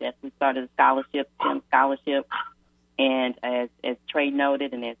RayArnoldLegacy.com. We started a scholarship, STEM scholarship. And as Trey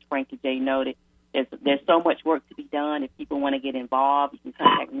noted and as Frankie J noted, there's so much work to be done. If people want to get involved, you can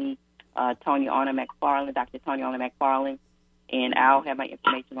contact me, Tonya Arnold McFarland, Dr. Tonya Arnold McFarland, and I'll have my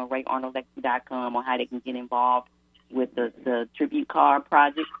information on RayArnoldLegacy.com on how they can get involved with the tribute card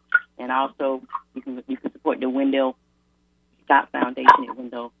project. And also, you can support the Wendell Scott Foundation at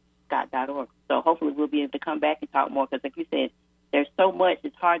WendellScott.org. So hopefully we'll be able to come back and talk more because, like you said, there's so much.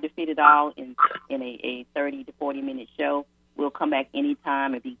 It's hard to fit it all in a 30 to 40-minute show. We'll come back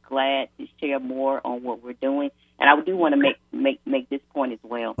anytime and be glad to share more on what we're doing. And I do want to make this point as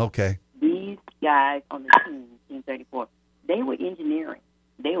well. Okay. These guys on the Team 34, they were engineering.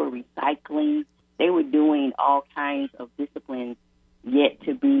 They were recycling. They were doing all kinds of disciplines yet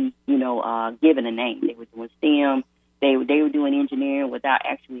to be, given a name. They were doing STEM. They were doing engineering without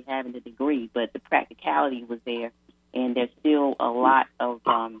actually having the degree, but the practicality was there. And there's still a lot of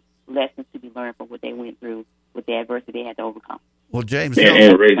lessons to be learned from what they went through with the adversity they had to overcome. Well, James,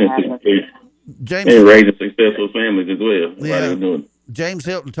 and raising successful families as well. Yeah, James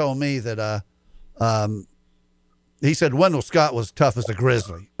Hilton told me that he said Wendell Scott was tough as a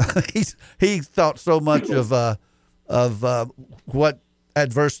grizzly. he thought so much of what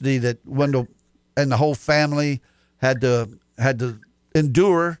adversity that Wendell and the whole family had to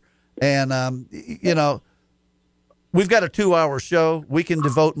endure, and we've got a 2-hour show. We can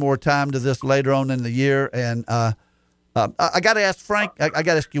devote more time to this later on in the year. And I got to ask Frank, I got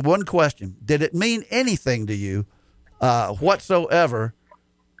to ask you one question. Did it mean anything to you whatsoever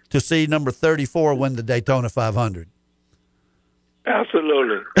to see number 34 win the Daytona 500?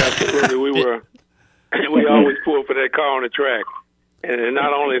 Absolutely. We always pulled for that car on the track. And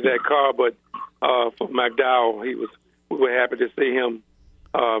not only that car, but for McDowell, we were happy to see him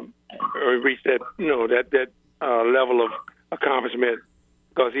reach that, that level of accomplishment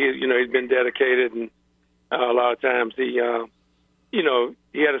because he's been dedicated, and a lot of times he had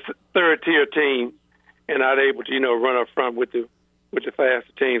a third tier team and not able to run up front with the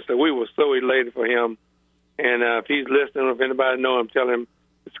faster team. So we were so elated for him. And if he's listening, if anybody know him, tell him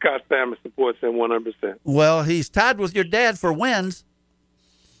the Scott family supports him 100%. Well, he's tied with your dad for wins.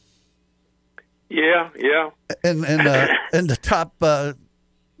 Yeah. In the top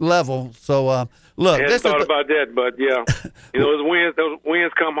level. So look, I hadn't thought about that, but yeah, those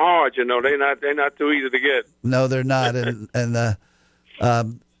wins come hard. They're not too easy to get. No, they're not, and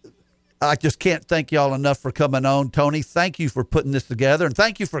I just can't thank y'all enough for coming on, Tony. Thank you for putting this together, and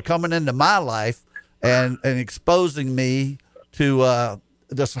thank you for coming into my life and exposing me to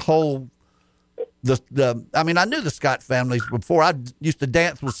this whole. I knew the Scott families before. I used to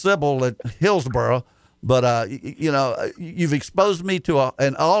dance with Sybil at Hillsboro. But, you've exposed me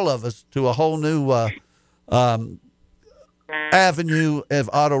and all of us to a whole new avenue of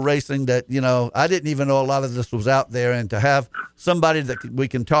auto racing that, I didn't even know a lot of this was out there. And to have somebody that we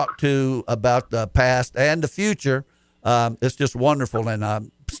can talk to about the past and the future, it's just wonderful.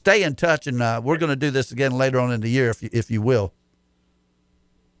 And stay in touch, and we're going to do this again later on in the year, if you will.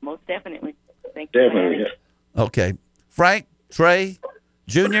 Most definitely. Thank you. Definitely. Okay. Frank, Trey,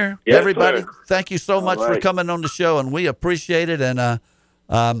 Junior, everybody, thank you so much for coming on the show, and we appreciate it. And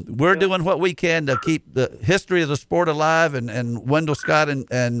we're doing what we can to keep the history of the sport alive, and Wendell Scott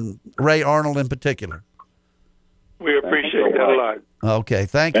and Ray Arnold in particular. We appreciate that a lot. Okay,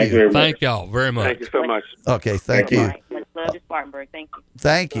 thank you. Thank y'all very much. Thank you so much. Okay, thank you. Much love to Spartanburg. Thank you.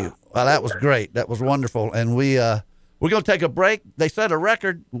 Thank you. Well, that was great. That was wonderful. And we're going to take a break. They set a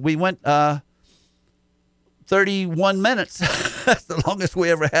record. We went 31 minutes. That's the longest we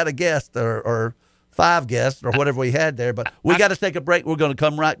ever had a guest or 5 guests or whatever we had there. But we got to take a break. We're going to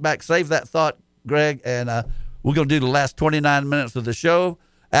come right back. Save that thought, Greg, and we're going to do the last 29 minutes of the show.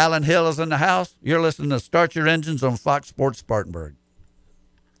 Alan Hill is in the house. You're listening to Start Your Engines on Fox Sports Spartanburg.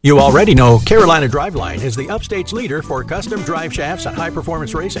 You already know Carolina Driveline is the upstate's leader for custom drive shafts and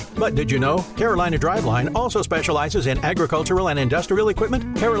high-performance racing. But did you know Carolina Driveline also specializes in agricultural and industrial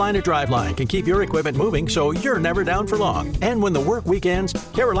equipment? Carolina Driveline can keep your equipment moving so you're never down for long. And when the work weekends,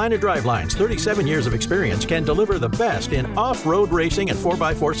 Carolina Driveline's 37 years of experience can deliver the best in off-road racing and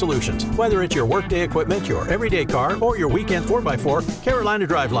 4x4 solutions. Whether it's your workday equipment, your everyday car, or your weekend 4x4, Carolina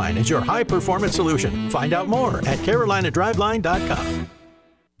Driveline is your high-performance solution. Find out more at carolinadriveline.com.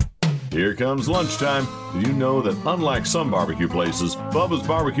 Here comes lunchtime. Did you know that unlike some barbecue places, Bubba's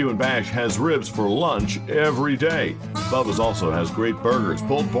Barbecue and Bash has ribs for lunch every day? Bubba's also has great burgers,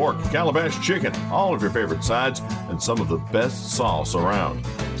 pulled pork, calabash chicken, all of your favorite sides, and some of the best sauce around.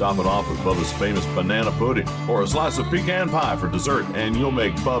 Top it off with Bubba's famous banana pudding or a slice of pecan pie for dessert, and you'll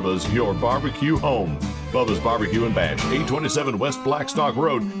make Bubba's your barbecue home. Bubba's Barbecue and Bash, 827 West Blackstock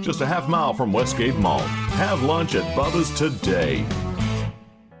Road, just a half mile from Westgate Mall. Have lunch at Bubba's today.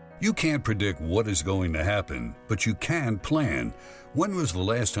 You can't predict what is going to happen, but you can plan. When was the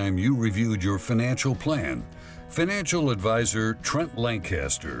last time you reviewed your financial plan? Financial advisor Trent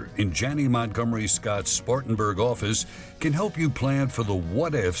Lancaster in Janney Montgomery Scott's Spartanburg office can help you plan for the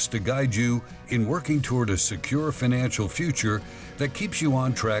what-ifs to guide you in working toward a secure financial future that keeps you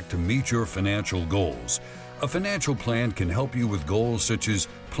on track to meet your financial goals. A financial plan can help you with goals such as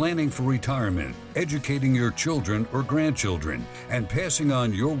planning for retirement, educating your children or grandchildren, and passing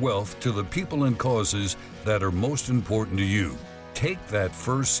on your wealth to the people and causes that are most important to you. Take that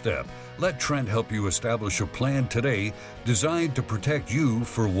first step. Let Trent help you establish a plan today designed to protect you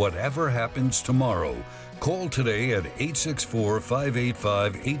for whatever happens tomorrow. Call today at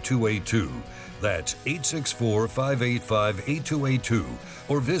 864-585-8282. That's 864-585-8282.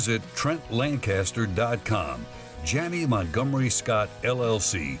 Or visit TrentLancaster.com. Janney Montgomery Scott,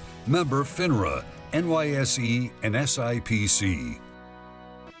 LLC. Member FINRA, NYSE, and SIPC.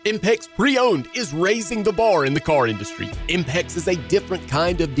 Impex Pre-Owned is raising the bar in the car industry. Impex is a different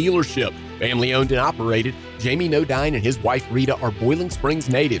kind of dealership. Family owned and operated, Jamie Nodine and his wife Rita are Boiling Springs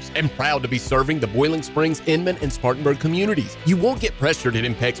natives and proud to be serving the Boiling Springs, Inman, and Spartanburg communities. You won't get pressured at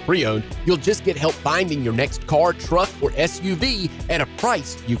Impex Pre-Owned. You'll just get help finding your next car, truck, or SUV at a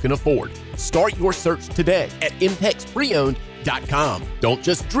price you can afford. Start your search today at ImpexPreowned.com. Don't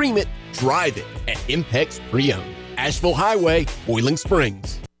just dream it, drive it at Impex Pre-Owned. Asheville Highway, Boiling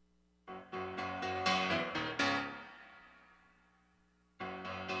Springs.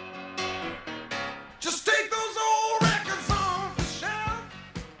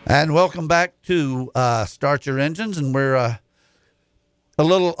 And welcome back to Start Your Engines, and we're a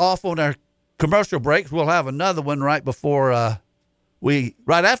little off on our commercial breaks. We'll have another one right before right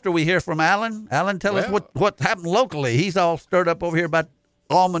after we hear from Alan. Alan, tell us what happened locally. He's all stirred up over here about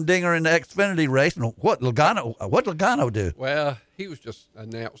Allmendinger in the Xfinity race, and what Logano do? Well, he was just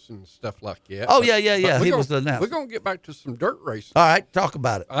announcing stuff like that. Oh, yeah. He was announcing. We're going to get back to some dirt racing. All right, talk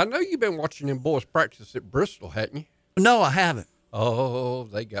about it. I know you've been watching them boys practice at Bristol, hadn't you? No, I haven't. Oh,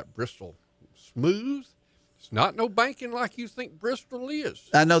 they got Bristol smooth. It's not no banking like you think Bristol is.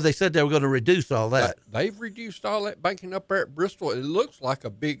 I know they said they were going to reduce all that. They've reduced all that banking up there at Bristol. It looks like a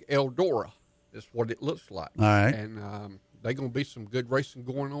big Eldora. That's what it looks like. All right. And they're going to be some good racing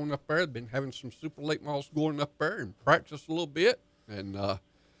going on up there. They've been having some super late models going up there and practice a little bit. And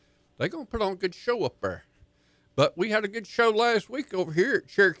they're going to put on a good show up there. But we had a good show last week over here at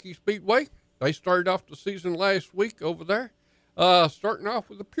Cherokee Speedway. They started off the season last week over there. Starting off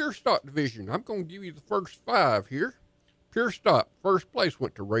with the Pure Stock division. I'm going to give you the first five here. Pure Stock, first place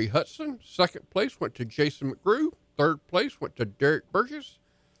went to Ray Hudson. Second place went to Jason McGrew. Third place went to Derek Burgess.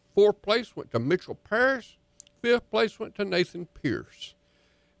 Fourth place went to Mitchell Paris. Fifth place went to Nathan Pierce.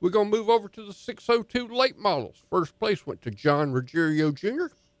 We're going to move over to the 602 late models. First place went to John Ruggiero Jr.,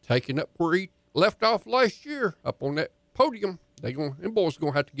 taking up where he left off last year up on that podium. Them boys are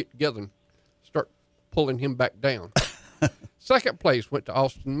going to have to get together and start pulling him back down. Second place went to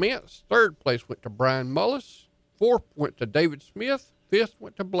Austin Mintz. Third place went to Brian Mullis. Fourth went to David Smith. Fifth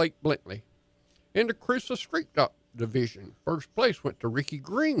went to Blake Blintley. In the Crusoe Street Stock division, first place went to Ricky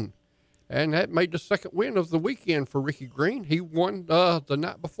Green. And that made the second win of the weekend for Ricky Green. He won the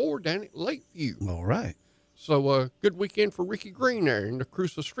night before down at Lakeview. All right. So good weekend for Ricky Green there in the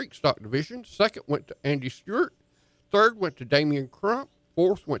Crusoe Street Stock division. Second went to Andy Stewart. Third went to Damian Crump.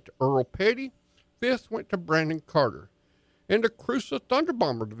 Fourth went to Earl Petty. Fifth went to Brandon Carter. In the Crusoe Thunder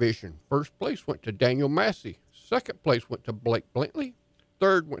Bomber division, first place went to Daniel Massey. Second place went to Blake Blintley.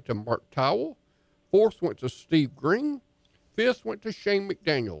 Third went to Mark Towell. Fourth went to Steve Green. Fifth went to Shane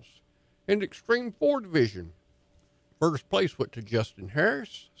McDaniels. In the Extreme 4 division, first place went to Justin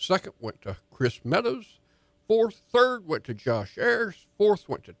Harris. Second went to Chris Meadows. fourth. Third went to Josh Ayers. Fourth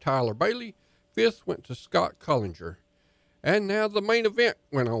went to Tyler Bailey. Fifth went to Scott Collinger. And now the main event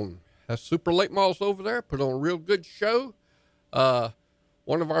went on. Super Late Models over there put on a real good show.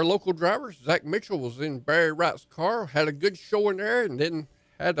 One of our local drivers, Zach Mitchell, was in Barry Wright's car, had a good showing there, and then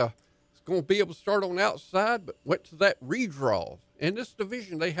was going to be able to start on outside, but went to that redraw. In this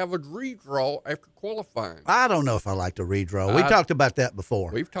division, they have a redraw after qualifying. I don't know if I like the redraw. We talked about that before.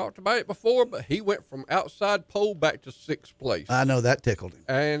 We've talked about it before, but he went from outside pole back to sixth place. I know that tickled him.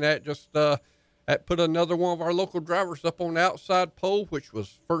 And that just that put another one of our local drivers up on the outside pole, which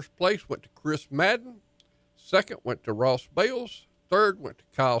was first place, went to Chris Madden. Second went to Ross Bales. Third went to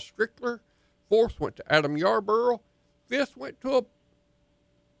Kyle Strickler. Fourth went to Adam Yarborough. Fifth went to a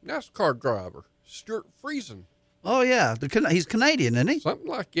NASCAR driver, Stuart Friesen. Oh yeah, he's Canadian, isn't he? Something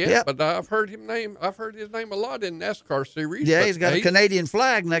like that. Yep. But I've heard his name a lot in NASCAR series. Yeah, he's got a Canadian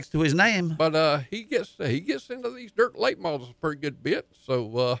flag next to his name. But he gets into these dirt late models a pretty good bit.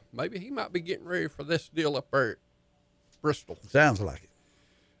 So maybe he might be getting ready for this deal up there at Bristol. Sounds like it.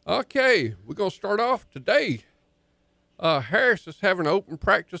 Okay, we're gonna start off today. Harris is having open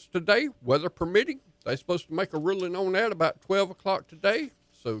practice today, weather permitting. They're supposed to make a ruling on that about 12 o'clock today.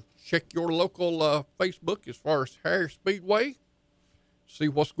 So check your local Facebook as far as Harris Speedway. See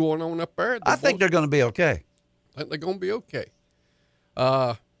what's going on up there. I think they're going to be okay. I think they're going to be okay.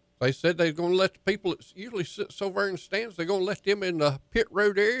 They said they're going to let the people that usually sits over in the stands, they're going to let them in the pit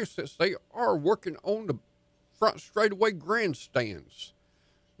road area since they are working on the front straightaway grandstands.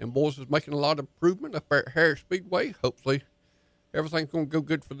 And boys is making a lot of improvement up there at Harris Speedway. Hopefully everything's going to go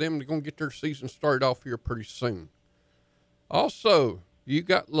good for them. They're going to get their season started off here pretty soon. Also, you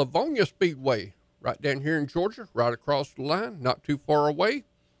got Livonia Speedway right down here in Georgia, right across the line, not too far away.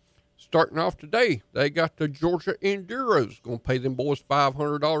 Starting off today, they got the Georgia Enduros. Going to pay them boys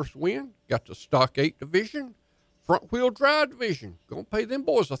 $500 to win. Got the Stock 8 division, front wheel drive division. Going to pay them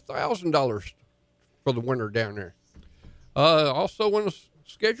boys $1,000 for the winner down there. Also on the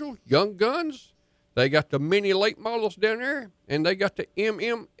schedule, Young Guns. They got the mini late models down there, and they got the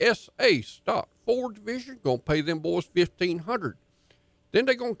MMSA Stock 4 division. Going to pay them boys $1,500. Then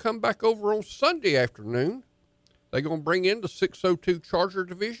they're going to come back over on Sunday afternoon. They're going to bring in the 602 Charger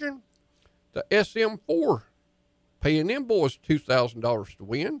division, the SM4, paying them boys $2,000 to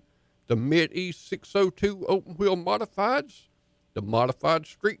win, the Mid-East 602 Open Wheel Modifieds, the Modified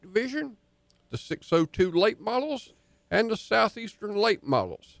Street division, the 602 Late Models, and the Southeastern Late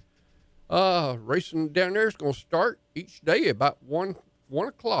Models. Racing down there is going to start each day about 1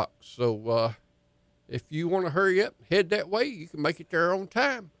 o'clock. So, if you want to hurry up, head that way, you can make it there on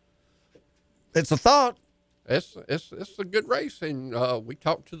time. It's a thought. It's a good race, and we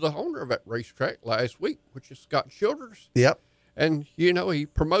talked to the owner of that racetrack last week, which is Scott Childers. Yep. And, he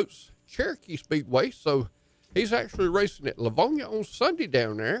promotes Cherokee Speedway, so he's actually racing at Livonia on Sunday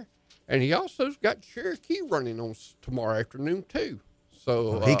down there, and he also's got Cherokee running on tomorrow afternoon, too.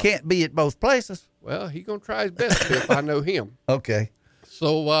 So he can't be at both places. Well, he's going to try his best to if I know him. Okay.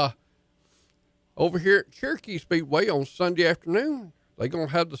 So, over here at Cherokee Speedway on Sunday afternoon, they're going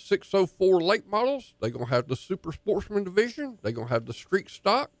to have the 604 late models. They're going to have the Super Sportsman division. They're going to have the Street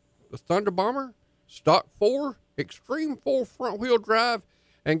Stock, the Thunder Bomber, Stock 4, Extreme 4 front wheel drive,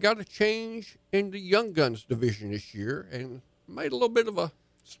 and got a change in the Young Guns division this year and made a little bit of a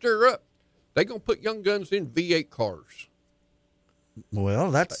stir up. They're going to put Young Guns in V8 cars.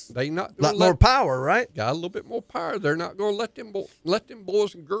 Well, that's they not a lot more power, right? Got a little bit more power. They're not going to let them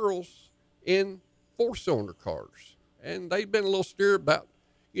boys and girls in 4-cylinder cars. And they've been a little stirred about,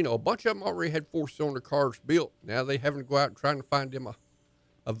 a bunch of them already had 4-cylinder cars built. Now they having to go out and trying to find them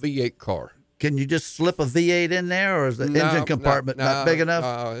a V8 car. Can you just slip a V8 in there, or is the engine compartment not big enough?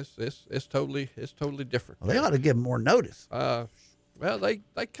 No, it's totally different. Well, they ought to give them more notice. Well, they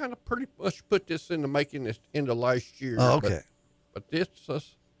kind of pretty much put this into making this into last year. Oh, okay. But it's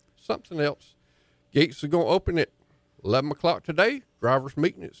something else. Gates are going to open at 11 o'clock today. Drivers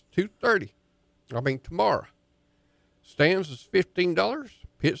meeting is 2:30. Tomorrow. Stands is $15.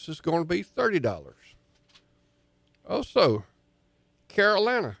 Pits is going to be $30. Also,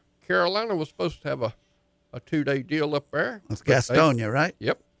 Carolina. Carolina was supposed to have a 2-day deal up there. That's Gastonia, right?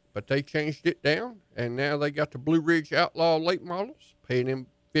 Yep. But they changed it down, and now they got the Blue Ridge Outlaw late models, paying them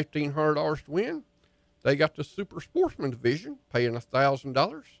 $1,500 to win. They got the Super Sportsman division, paying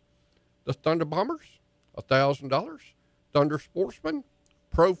 $1,000. The Thunder Bombers, $1,000. Thunder Sportsman,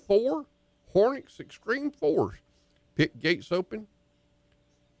 Pro 4, Hornets Extreme 4s. Pit gates open,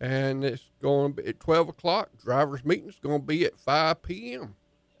 and it's going to be at 12 o'clock. Drivers meeting is going to be at 5 p.m.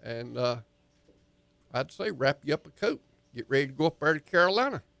 And I'd say wrap you up a coat. Get ready to go up there to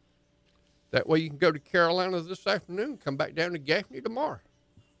Carolina. That way you can go to Carolina this afternoon, come back down to Gaffney tomorrow.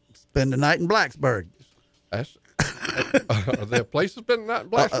 Spend the night in Blacksburg. That's are there places spend the night in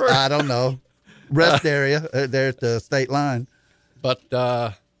Blacksburg? I don't know. Rest area there at the state line. But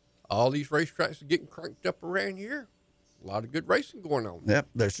all these racetracks are getting cranked up around here. A lot of good racing going on. Yep,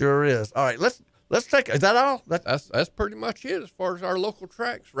 there sure is. All right, let's take. Is that all? That's pretty much it as far as our local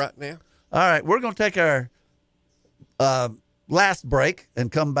tracks right now. All right, we're going to take our last break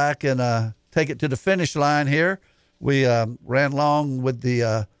and come back and take it to the finish line here. We ran long with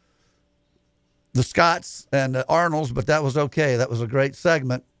the Scotts and the Arnolds, but that was okay. That was a great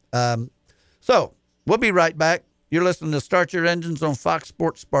segment. So we'll be right back. You're listening to Start Your Engines on Fox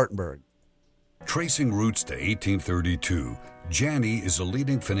Sports Spartanburg. Tracing roots to 1832, Janney is a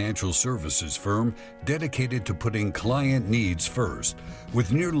leading financial services firm dedicated to putting client needs first.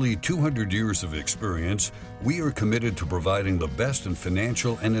 With nearly 200 years of experience, we are committed to providing the best in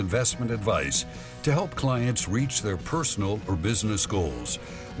financial and investment advice to help clients reach their personal or business goals.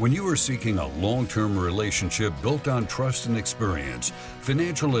 When you are seeking a long-term relationship built on trust and experience,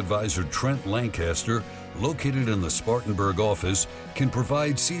 financial advisor Trent Lancaster, located in the Spartanburg office, can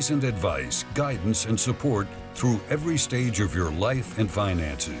provide seasoned advice, guidance, and support through every stage of your life and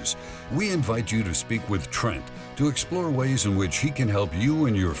finances. We invite you to speak with Trent to explore ways in which he can help you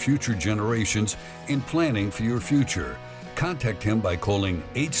and your future generations in planning for your future. Contact him by calling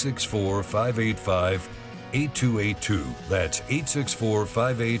 864-585-8282. That's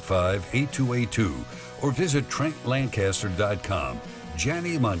 864-585-8282. Or visit TrentLancaster.com.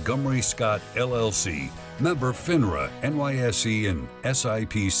 Janney Montgomery Scott, LLC. Member FINRA, NYSE, and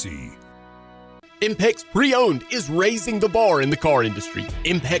SIPC. Impex Pre-Owned is raising the bar in the car industry.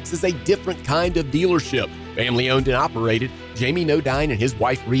 Impex is a different kind of dealership. Family owned and operated, Jamie Nodine and his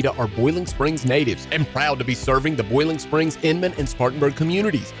wife Rita are Boiling Springs natives and proud to be serving the Boiling Springs, Inman, and Spartanburg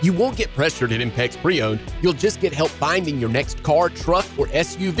communities. You won't get pressured at Impex Pre-Owned. You'll just get help finding your next car, truck, or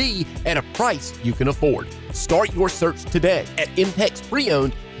SUV at a price you can afford. Start your search today at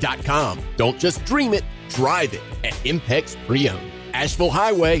ImpexPreowned.com. Don't just dream it, drive it at Impex Pre-Owned. Asheville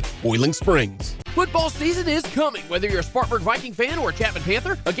Highway, Boiling Springs. Football season is coming. Whether you're a Spartanburg Viking fan or a Chapman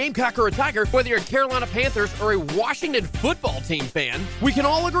Panther, a Gamecock or a Tiger, whether you're a Carolina Panthers or a Washington football team fan, we can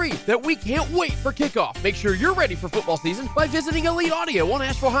all agree that we can't wait for kickoff. Make sure you're ready for football season by visiting Elite Audio on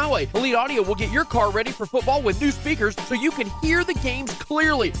Asheville Highway. Elite Audio will get your car ready for football with new speakers so you can hear the games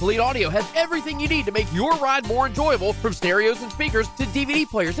clearly. Elite Audio has everything you need to make your ride more enjoyable, from stereos and speakers to DVD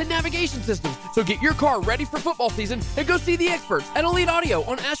players and navigation systems. So get your car ready for football season and go see the experts at Elite Audio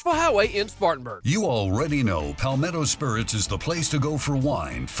on Asheville Highway in Spartanburg. You already know Palmetto Spirits is the place to go for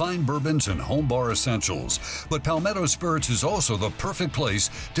wine, fine bourbons, and home bar essentials. But Palmetto Spirits is also the perfect place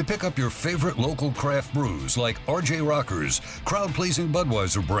to pick up your favorite local craft brews like RJ Rockers, crowd-pleasing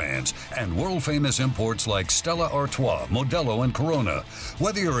Budweiser brands, and world-famous imports like Stella Artois, Modelo, and Corona.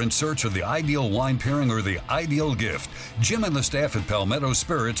 Whether you're in search of the ideal wine pairing or the ideal gift, Jim and the staff at Palmetto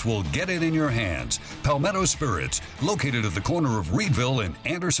Spirits will get it in your hands. Palmetto Spirits, located at the corner of Reedville and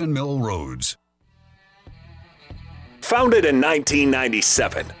Anderson Mill Roads. Founded in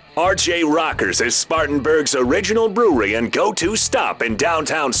 1997, RJ Rockers is Spartanburg's original brewery and go-to stop in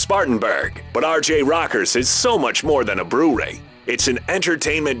downtown Spartanburg. But RJ Rockers is so much more than a brewery. It's an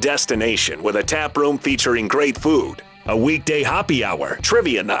entertainment destination with a tap room featuring great food, a weekday happy hour,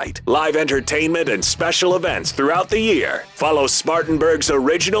 trivia night, live entertainment, and special events throughout the year. Follow Spartanburg's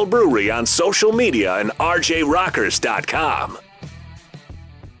original brewery on social media and rjrockers.com.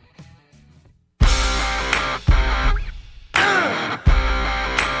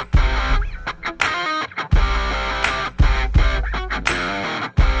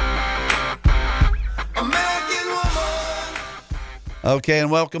 Okay, and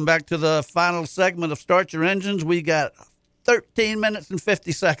welcome back to the final segment of Start Your Engines. We got 13 minutes and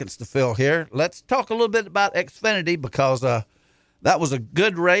 50 seconds to fill here. Let's talk a little bit about Xfinity, because that was a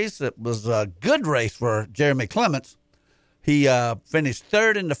good race. It was a good race for Jeremy Clements. He finished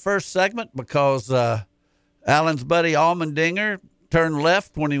third in the first segment because Alan's buddy Allmendinger turned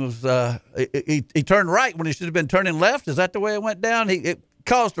left when he was he turned right when he should have been turning left. Is that the way it went down? It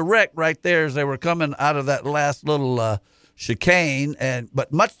caused a wreck right there as they were coming out of that last little chicane,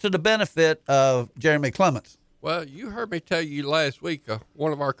 but much to the benefit of Jeremy Clements. Well, you heard me tell you last week,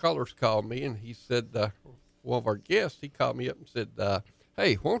 one of our callers called me, and he said, one of our guests, he called me up and said,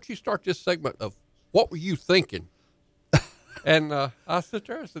 hey, why don't you start this segment of what were you thinking? And I sat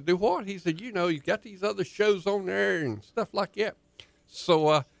there, I said, do what? He said, you got these other shows on there and stuff like that.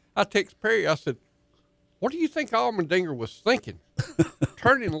 So I text Perry, I said, what do you think Allmendinger was thinking?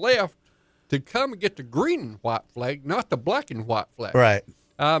 Turning left to come and get the green and white flag, not the black and white flag. Right.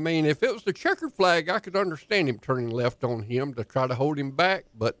 I mean, if it was the checkered flag, I could understand him turning left on him to try to hold him back,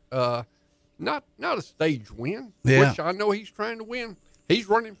 but not a stage win, which I know he's trying to win. He's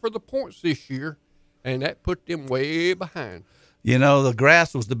running for the points this year, and that put them way behind. You know, the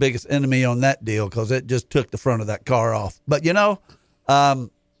grass was the biggest enemy on that deal because it just took the front of that car off. But, you know,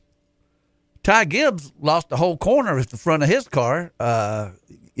 Ty Gibbs lost the whole corner at the front of his car.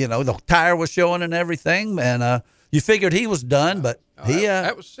 You know, the tire was showing and everything, and you figured he was done, but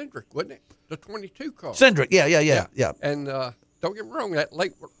that was Cindric, wasn't it? The 22 car. Cindric, yeah. And don't get me wrong, that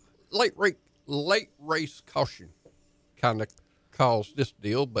late race caution kind of caused this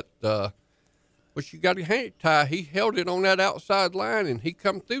deal, but you got to hand it, Ty. He held it on that outside line, and he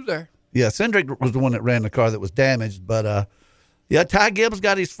come through there. Yeah, Cindric was the one that ran the car that was damaged, but Ty Gibbs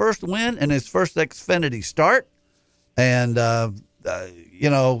got his first win and his first Xfinity start, and you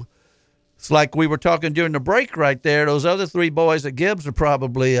know, it's like we were talking during the break right there. Those other three boys at Gibbs are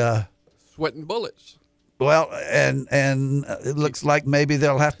probably sweating bullets. Well, and it looks like maybe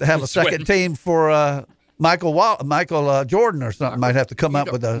they'll have to have a second team for Michael Jordan or something. Might have to come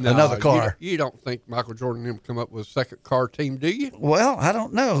up with another car. You don't think Michael Jordan and him come up with a second car team, do you? Well, I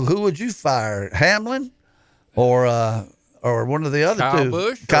don't know. Who would you fire, Hamlin, or one of the other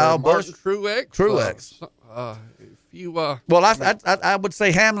two? Kyle Busch, Truex. Well, I would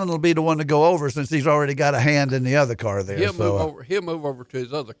say Hamlin will be the one to go over since he's already got a hand in the other car there. He'll move over to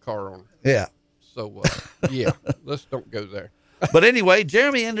his other car on. Yeah. So let's don't go there. But anyway,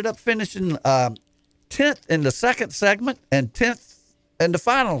 Jeremy ended up finishing 10th in the second segment and 10th in the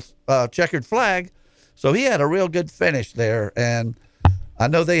final checkered flag. So he had a real good finish there. And I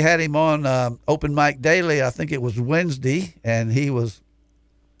know they had him on Open Mic Daily. I think it was Wednesday, and he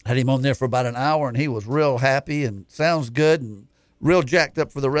had him on there for about an hour, and he was real happy and sounds good and real jacked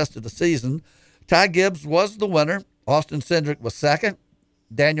up for the rest of the season. Ty Gibbs was the winner. Austin Cindric was second.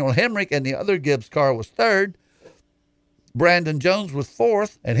 Daniel Hemrick and the other Gibbs car was third. Brandon Jones was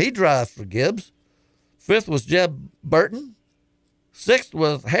fourth, and he drives for Gibbs. Fifth was Jeb Burton. Sixth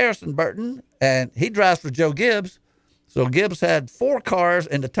was Harrison Burton, and he drives for Joe Gibbs. So Gibbs had 4 cars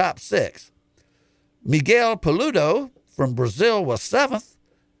in the top 6. Miguel Peludo from Brazil was 7th.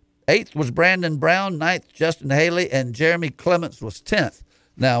 8th was Brandon Brown. 9th, Justin Haley, and Jeremy Clements was 10th.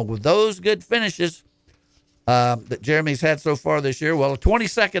 Now, with those good finishes that Jeremy's had so far this year, well,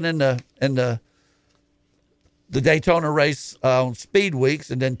 22nd in the Daytona race on speed weeks,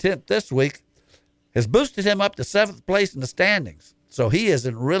 and then 10th this week, has boosted him up to 7th place in the standings. So he is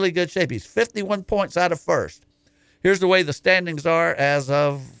in really good shape. He's 51 points out of first. Here's the way the standings are as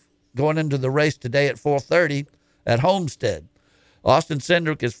of going into the race today at 4:30 at Homestead. Austin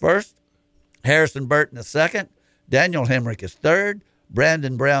Cindric is first. Harrison Burton is second. Daniel Hemrick is third.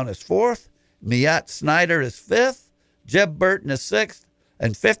 Brandon Brown is fourth. Miat Snyder is fifth. Jeb Burton is sixth.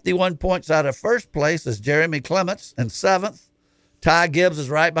 And 51 points out of first place is Jeremy Clements in seventh. Ty Gibbs is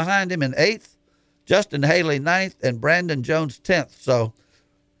right behind him in eighth. Justin Haley ninth. And Brandon Jones 10th. So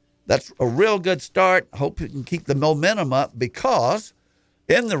that's a real good start. Hope you can keep the momentum up, because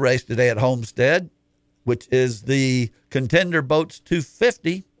in the race today at Homestead, which is the Contender Boats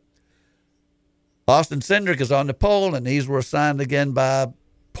 250, Austin Cindric is on the pole, and these were assigned again by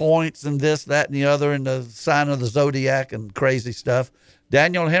points and this, that, and the other, and the sign of the Zodiac and crazy stuff.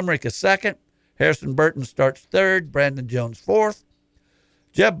 Daniel Hemrick is second. Harrison Burton starts third. Brandon Jones fourth.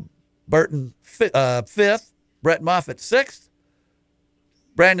 Jeb Burton fifth. Brett Moffitt sixth.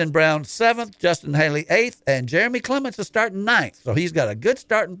 Brandon Brown seventh. Justin Haley eighth. And Jeremy Clements is starting ninth. So he's got a good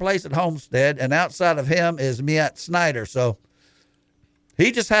starting place at Homestead, and outside of him is Miat Snyder. So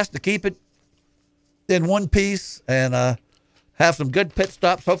he just has to keep it in one piece and have some good pit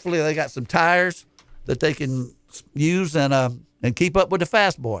stops. Hopefully they got some tires that they can use and keep up with the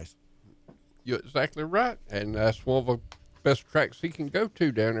fast boys. You're exactly right. And that's one of the best tracks he can go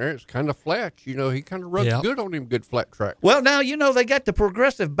to down there. It's kind of flat. You know, he kind of runs good on them good flat tracks. Well, now, you know, they got the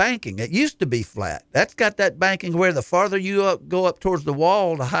progressive banking. It used to be flat. That's got that banking where the farther you go up towards the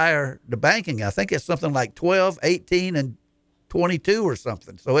wall, the higher the banking. I think it's something like 12, 18, and 22 or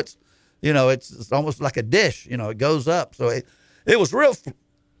something. So it's, you know, it's almost like a dish. You know, it goes up. So it was real,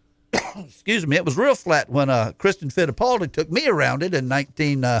 excuse me, it was real flat when Kristen Fittipaldi took me around it in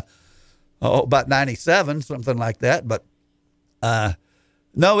about 97, something like that. But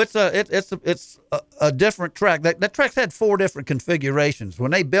no, it's a different track. That track's had 4 different configurations.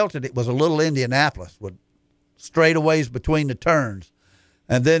 When they built it, it was a little Indianapolis with straightaways between the turns,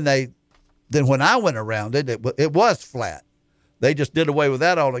 and then when I went around it, it was flat. They just did away with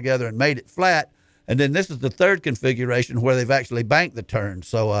that altogether and made it flat. And then this is the 3rd configuration where they've actually banked the turns.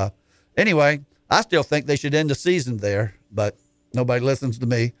 So anyway, I still think they should end the season there, but nobody listens to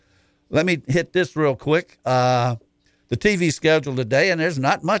me. Let me hit this real quick. The TV schedule today, and there's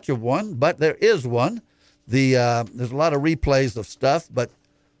not much of one, but there is one. There's a lot of replays of stuff, but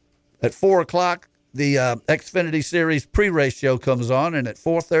at 4 o'clock, the Xfinity Series pre-race show comes on, and at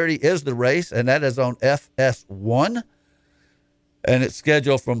 4:30 is the race, and that is on FS1. And it's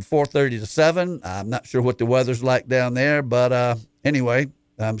scheduled from 4:30 to 7. I'm not sure what the weather's like down there, but anyway,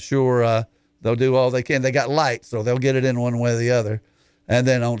 I'm sure they'll do all they can. They got lights, so they'll get it in one way or the other. And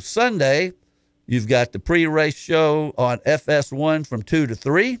then on Sunday, you've got the pre-race show on FS1 from 2 to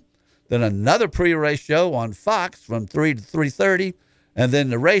 3. Then another pre-race show on Fox from 3 to 3:30. And then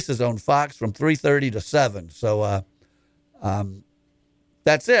the races on Fox from 3:30 to 7. So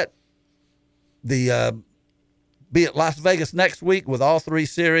that's it. Be at Las Vegas next week with all 3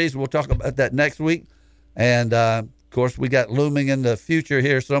 series. We'll talk about that next week. And, of course, we got looming in the future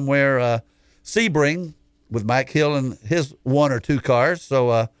here somewhere, Sebring with Mike Hill and his 1 or 2 cars.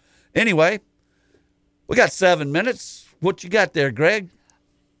 So, anyway, we got 7 minutes. What you got there, Greg?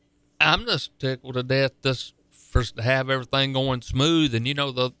 I'm just tickled to death just for to have everything going smooth. And,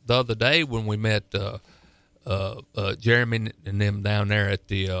 the other day when we met Jeremy and them down there at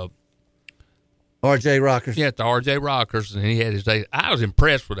the RJ Rockers. Yeah, at the RJ Rockers, and he had his day. I was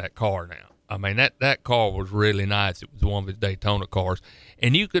impressed with that car now. I mean, that car was really nice. It was one of his Daytona cars.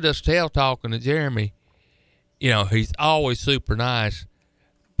 And you could just tell talking to Jeremy, he's always super nice,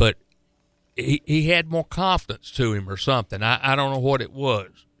 but he had more confidence to him or something. I don't know what it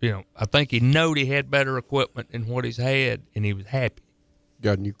was. I think he knowed he had better equipment than what he's had, and he was happy.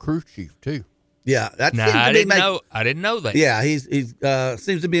 Got a new crew chief, too. Yeah, that seems I to be I didn't know that. Yeah, he's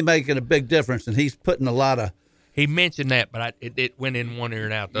seems to be making a big difference, and he's putting a lot of. He mentioned that, but it went in one ear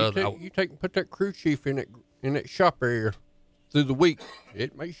and out the other. You put that crew chief in that shop area through the week.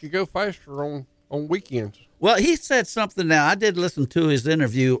 It makes you go faster on weekends. Well, he said something. Now I did listen to his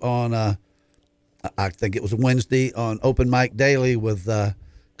interview on. I think it was Wednesday on Open Mic Daily with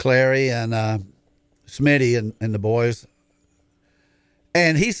Clary and Smitty and the boys.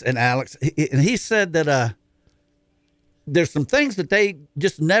 And Alex, and he said that there's some things that they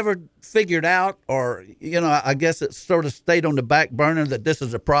just never figured out, or I guess it sort of stayed on the back burner that this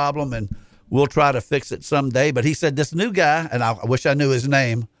is a problem, and we'll try to fix it someday. But he said this new guy, and I wish I knew his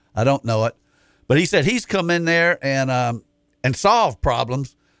name, I don't know it, but he said he's come in there and solved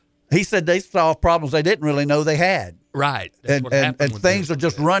problems. He said they solved problems they didn't really know they had. Right, and things are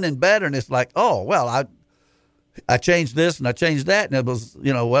just running better, and it's like, oh well, I changed this and I changed that, and it was,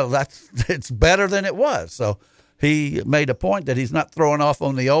 it's better than it was. So he made a point that he's not throwing off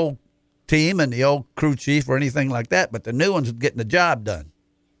on the old team and the old crew chief or anything like that, but the new one's getting the job done.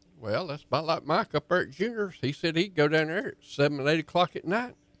 Well, that's about like Mike up there at Junior's. He said he'd go down there at 7 and 8 o'clock at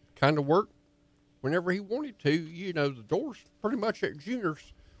night, kind of work whenever he wanted to. The doors pretty much at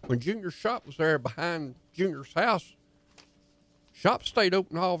Junior's. When Junior's shop was there behind Junior's house, shop stayed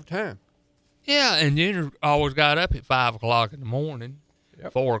open all the time. Yeah, and Junior always got up at 5 o'clock in the morning,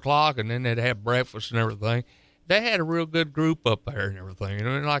 4 o'clock, and then they'd have breakfast and everything. They had a real good group up there and everything.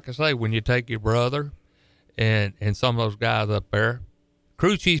 And like I say, when you take your brother and some of those guys up there,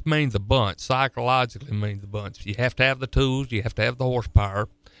 crew chief means a bunch, psychologically means a bunch. You have to have the tools, you have to have the horsepower.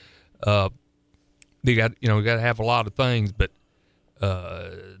 You got to have a lot of things, but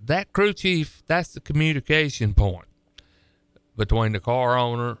that crew chief, that's the communication point between the car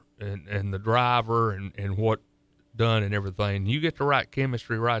owner and the driver and what done and everything. You get the right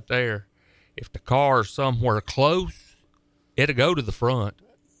chemistry right there. If the car's somewhere close, it'll go to the front.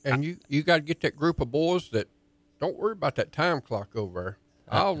 And you got to get that group of boys that don't worry about that time clock over there.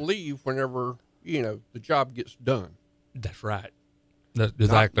 I'll leave whenever, the job gets done. That's right. That's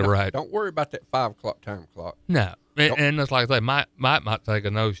exactly right. Don't worry about that 5 o'clock time clock. No. And it's like they might take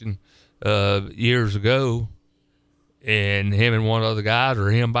a notion years ago, and him and one of the guys, or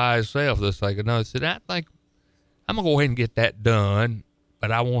him by himself, let's take a note. Said, I think I'm going to go ahead and get that done,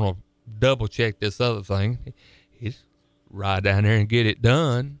 but I want to double check this other thing. He's ride down there and get it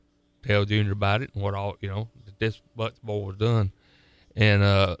done, tell Junior about it and what all, that this much more was done.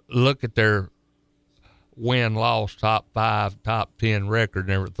 And look at their win-loss top 5, top 10 record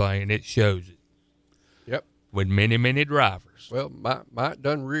and everything, and it shows it. Yep. With many, many drivers. Well, Mike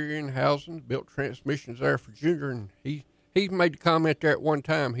done rear-end housing, built transmissions there for Junior, and he made the comment there at one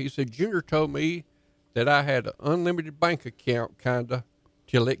time. He said, Junior told me that I had an unlimited bank account, kind of,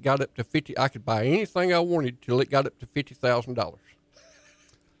 till it got up to 50. I could buy anything I wanted till it got up to $50,000.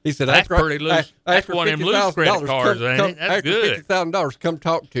 He said, that's pretty loose. That's one of them loose credit cards, ain't it? That's good. $50,000, come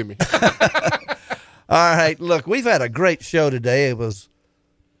talk to me. All right, look, we've had a great show today. It was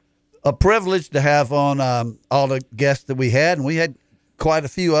a privilege to have on all the guests that we had, and we had quite a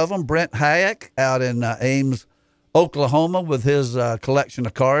few of them. Brent Hayek out in Ames, Oklahoma, with his collection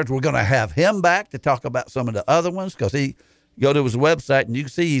of cards. We're going to have him back to talk about some of the other ones, because he go to his website and you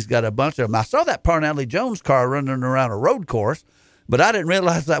can see he's got a bunch of them. I saw that Parnelli Jones car running around a road course, but I didn't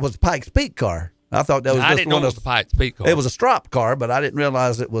realize that was Pikes Peak car. I thought that was just one of the Pikes Peak car. It was a Strop car, but I didn't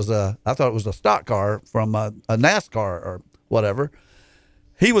realize it was I thought it was a stock car from a NASCAR or whatever.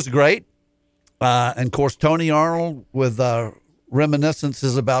 He was great. And of course, Tony Arnold with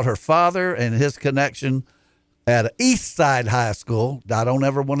reminiscences about her father and his connection at East Side High School. I don't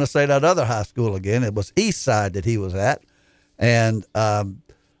ever want to say that other high school again. It was East Side that he was at. And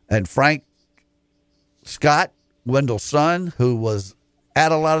Frank Scott, Wendell's son, who was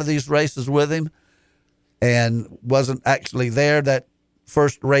at a lot of these races with him and wasn't actually there that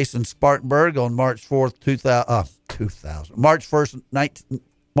first race in Spartanburg on March 4th,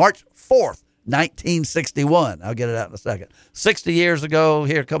 1961. I'll get it out in a second. 60 years ago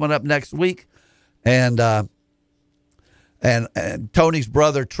here, coming up next week. And Tony's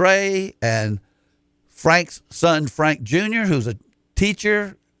brother Trey and Frank's son Frank Jr., who's a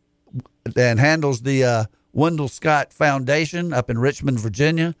teacher and handles the Wendell Scott Foundation up in Richmond,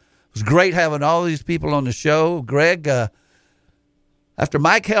 Virginia. It was great having all these people on the show. Greg, after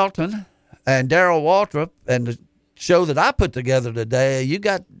Mike Helton and Darrell Waltrip and the show that I put together today, you're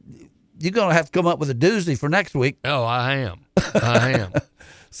going to have to come up with a doozy for next week. Oh, I am.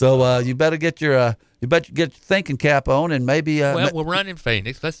 So you better get your thinking cap on, and maybe. We'll run in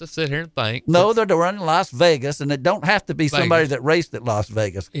Phoenix. Let's just sit here and think. No, they're running Las Vegas, and it don't have to be somebody that raced at Las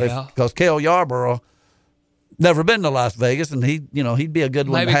Vegas. Yeah. Because Cale Yarborough never been to Las Vegas, and he'd be a good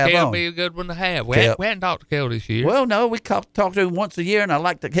one to have Maybe Cale on. be a good one to have. We hadn't talked to Cale this year. Well, no, we talk to him once a year, and I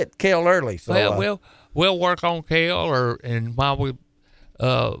like to hit Cale early. So we'll work on Cale, and while we.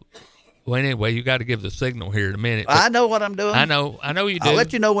 Well, anyway, you got to give the signal here in a minute. I know what I'm doing. I know you do. I'll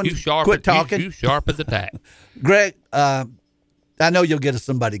let you know when you quit talking. You sharp as the tack. Greg, I know you'll get us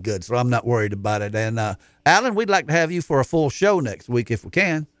somebody good, so I'm not worried about it. And Alan, we'd like to have you for a full show next week if we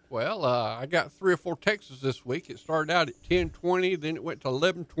can. Well, I got 3 or 4 texts this week. It started out at 10:20, then it went to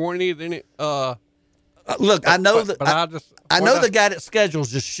 11:20, then it. Look, I know that I know the guy that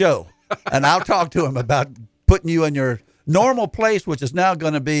schedules this show, and I'll talk to him about putting you in your normal place, which is now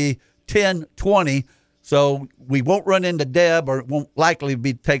going to be 10:20. So we won't run into Deb, or it won't likely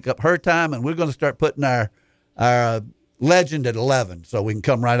take up her time, and we're going to start putting our legend at 11, so we can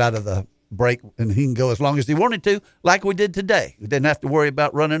come right out of the break, and he can go as long as he wanted to, like we did today. We didn't have to worry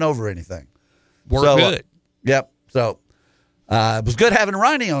about running over anything. We're good. Yep. So it was good having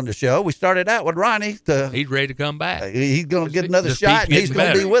Ronnie on the show. We started out with Ronnie. He's ready to come back. He's going to get another shot, and he's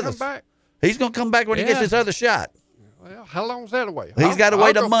going to be with us. He's going to come back when he gets his other shot. Well, how long's that away? He's got to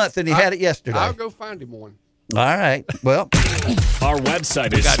wait a month, and he had it yesterday. I'll go find him one. All right. Well, our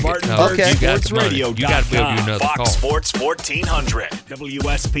website is SpartanburgSportsRadio.com. You got to build you another Fox car. Sports 1400.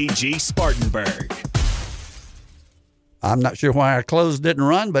 WSPG Spartanburg. I'm not sure why our clothes didn't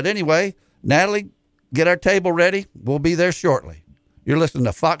run, but anyway, Natalie, get our table ready. We'll be there shortly. You're listening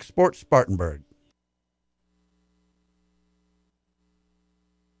to Fox Sports Spartanburg.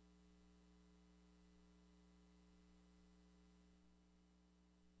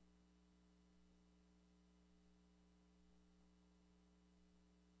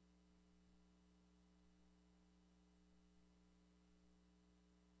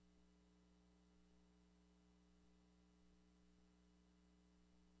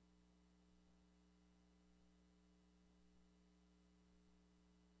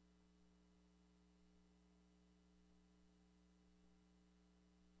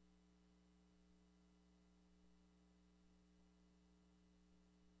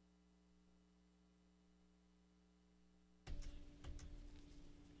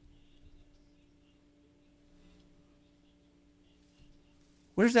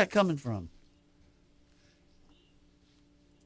 Where's that coming from?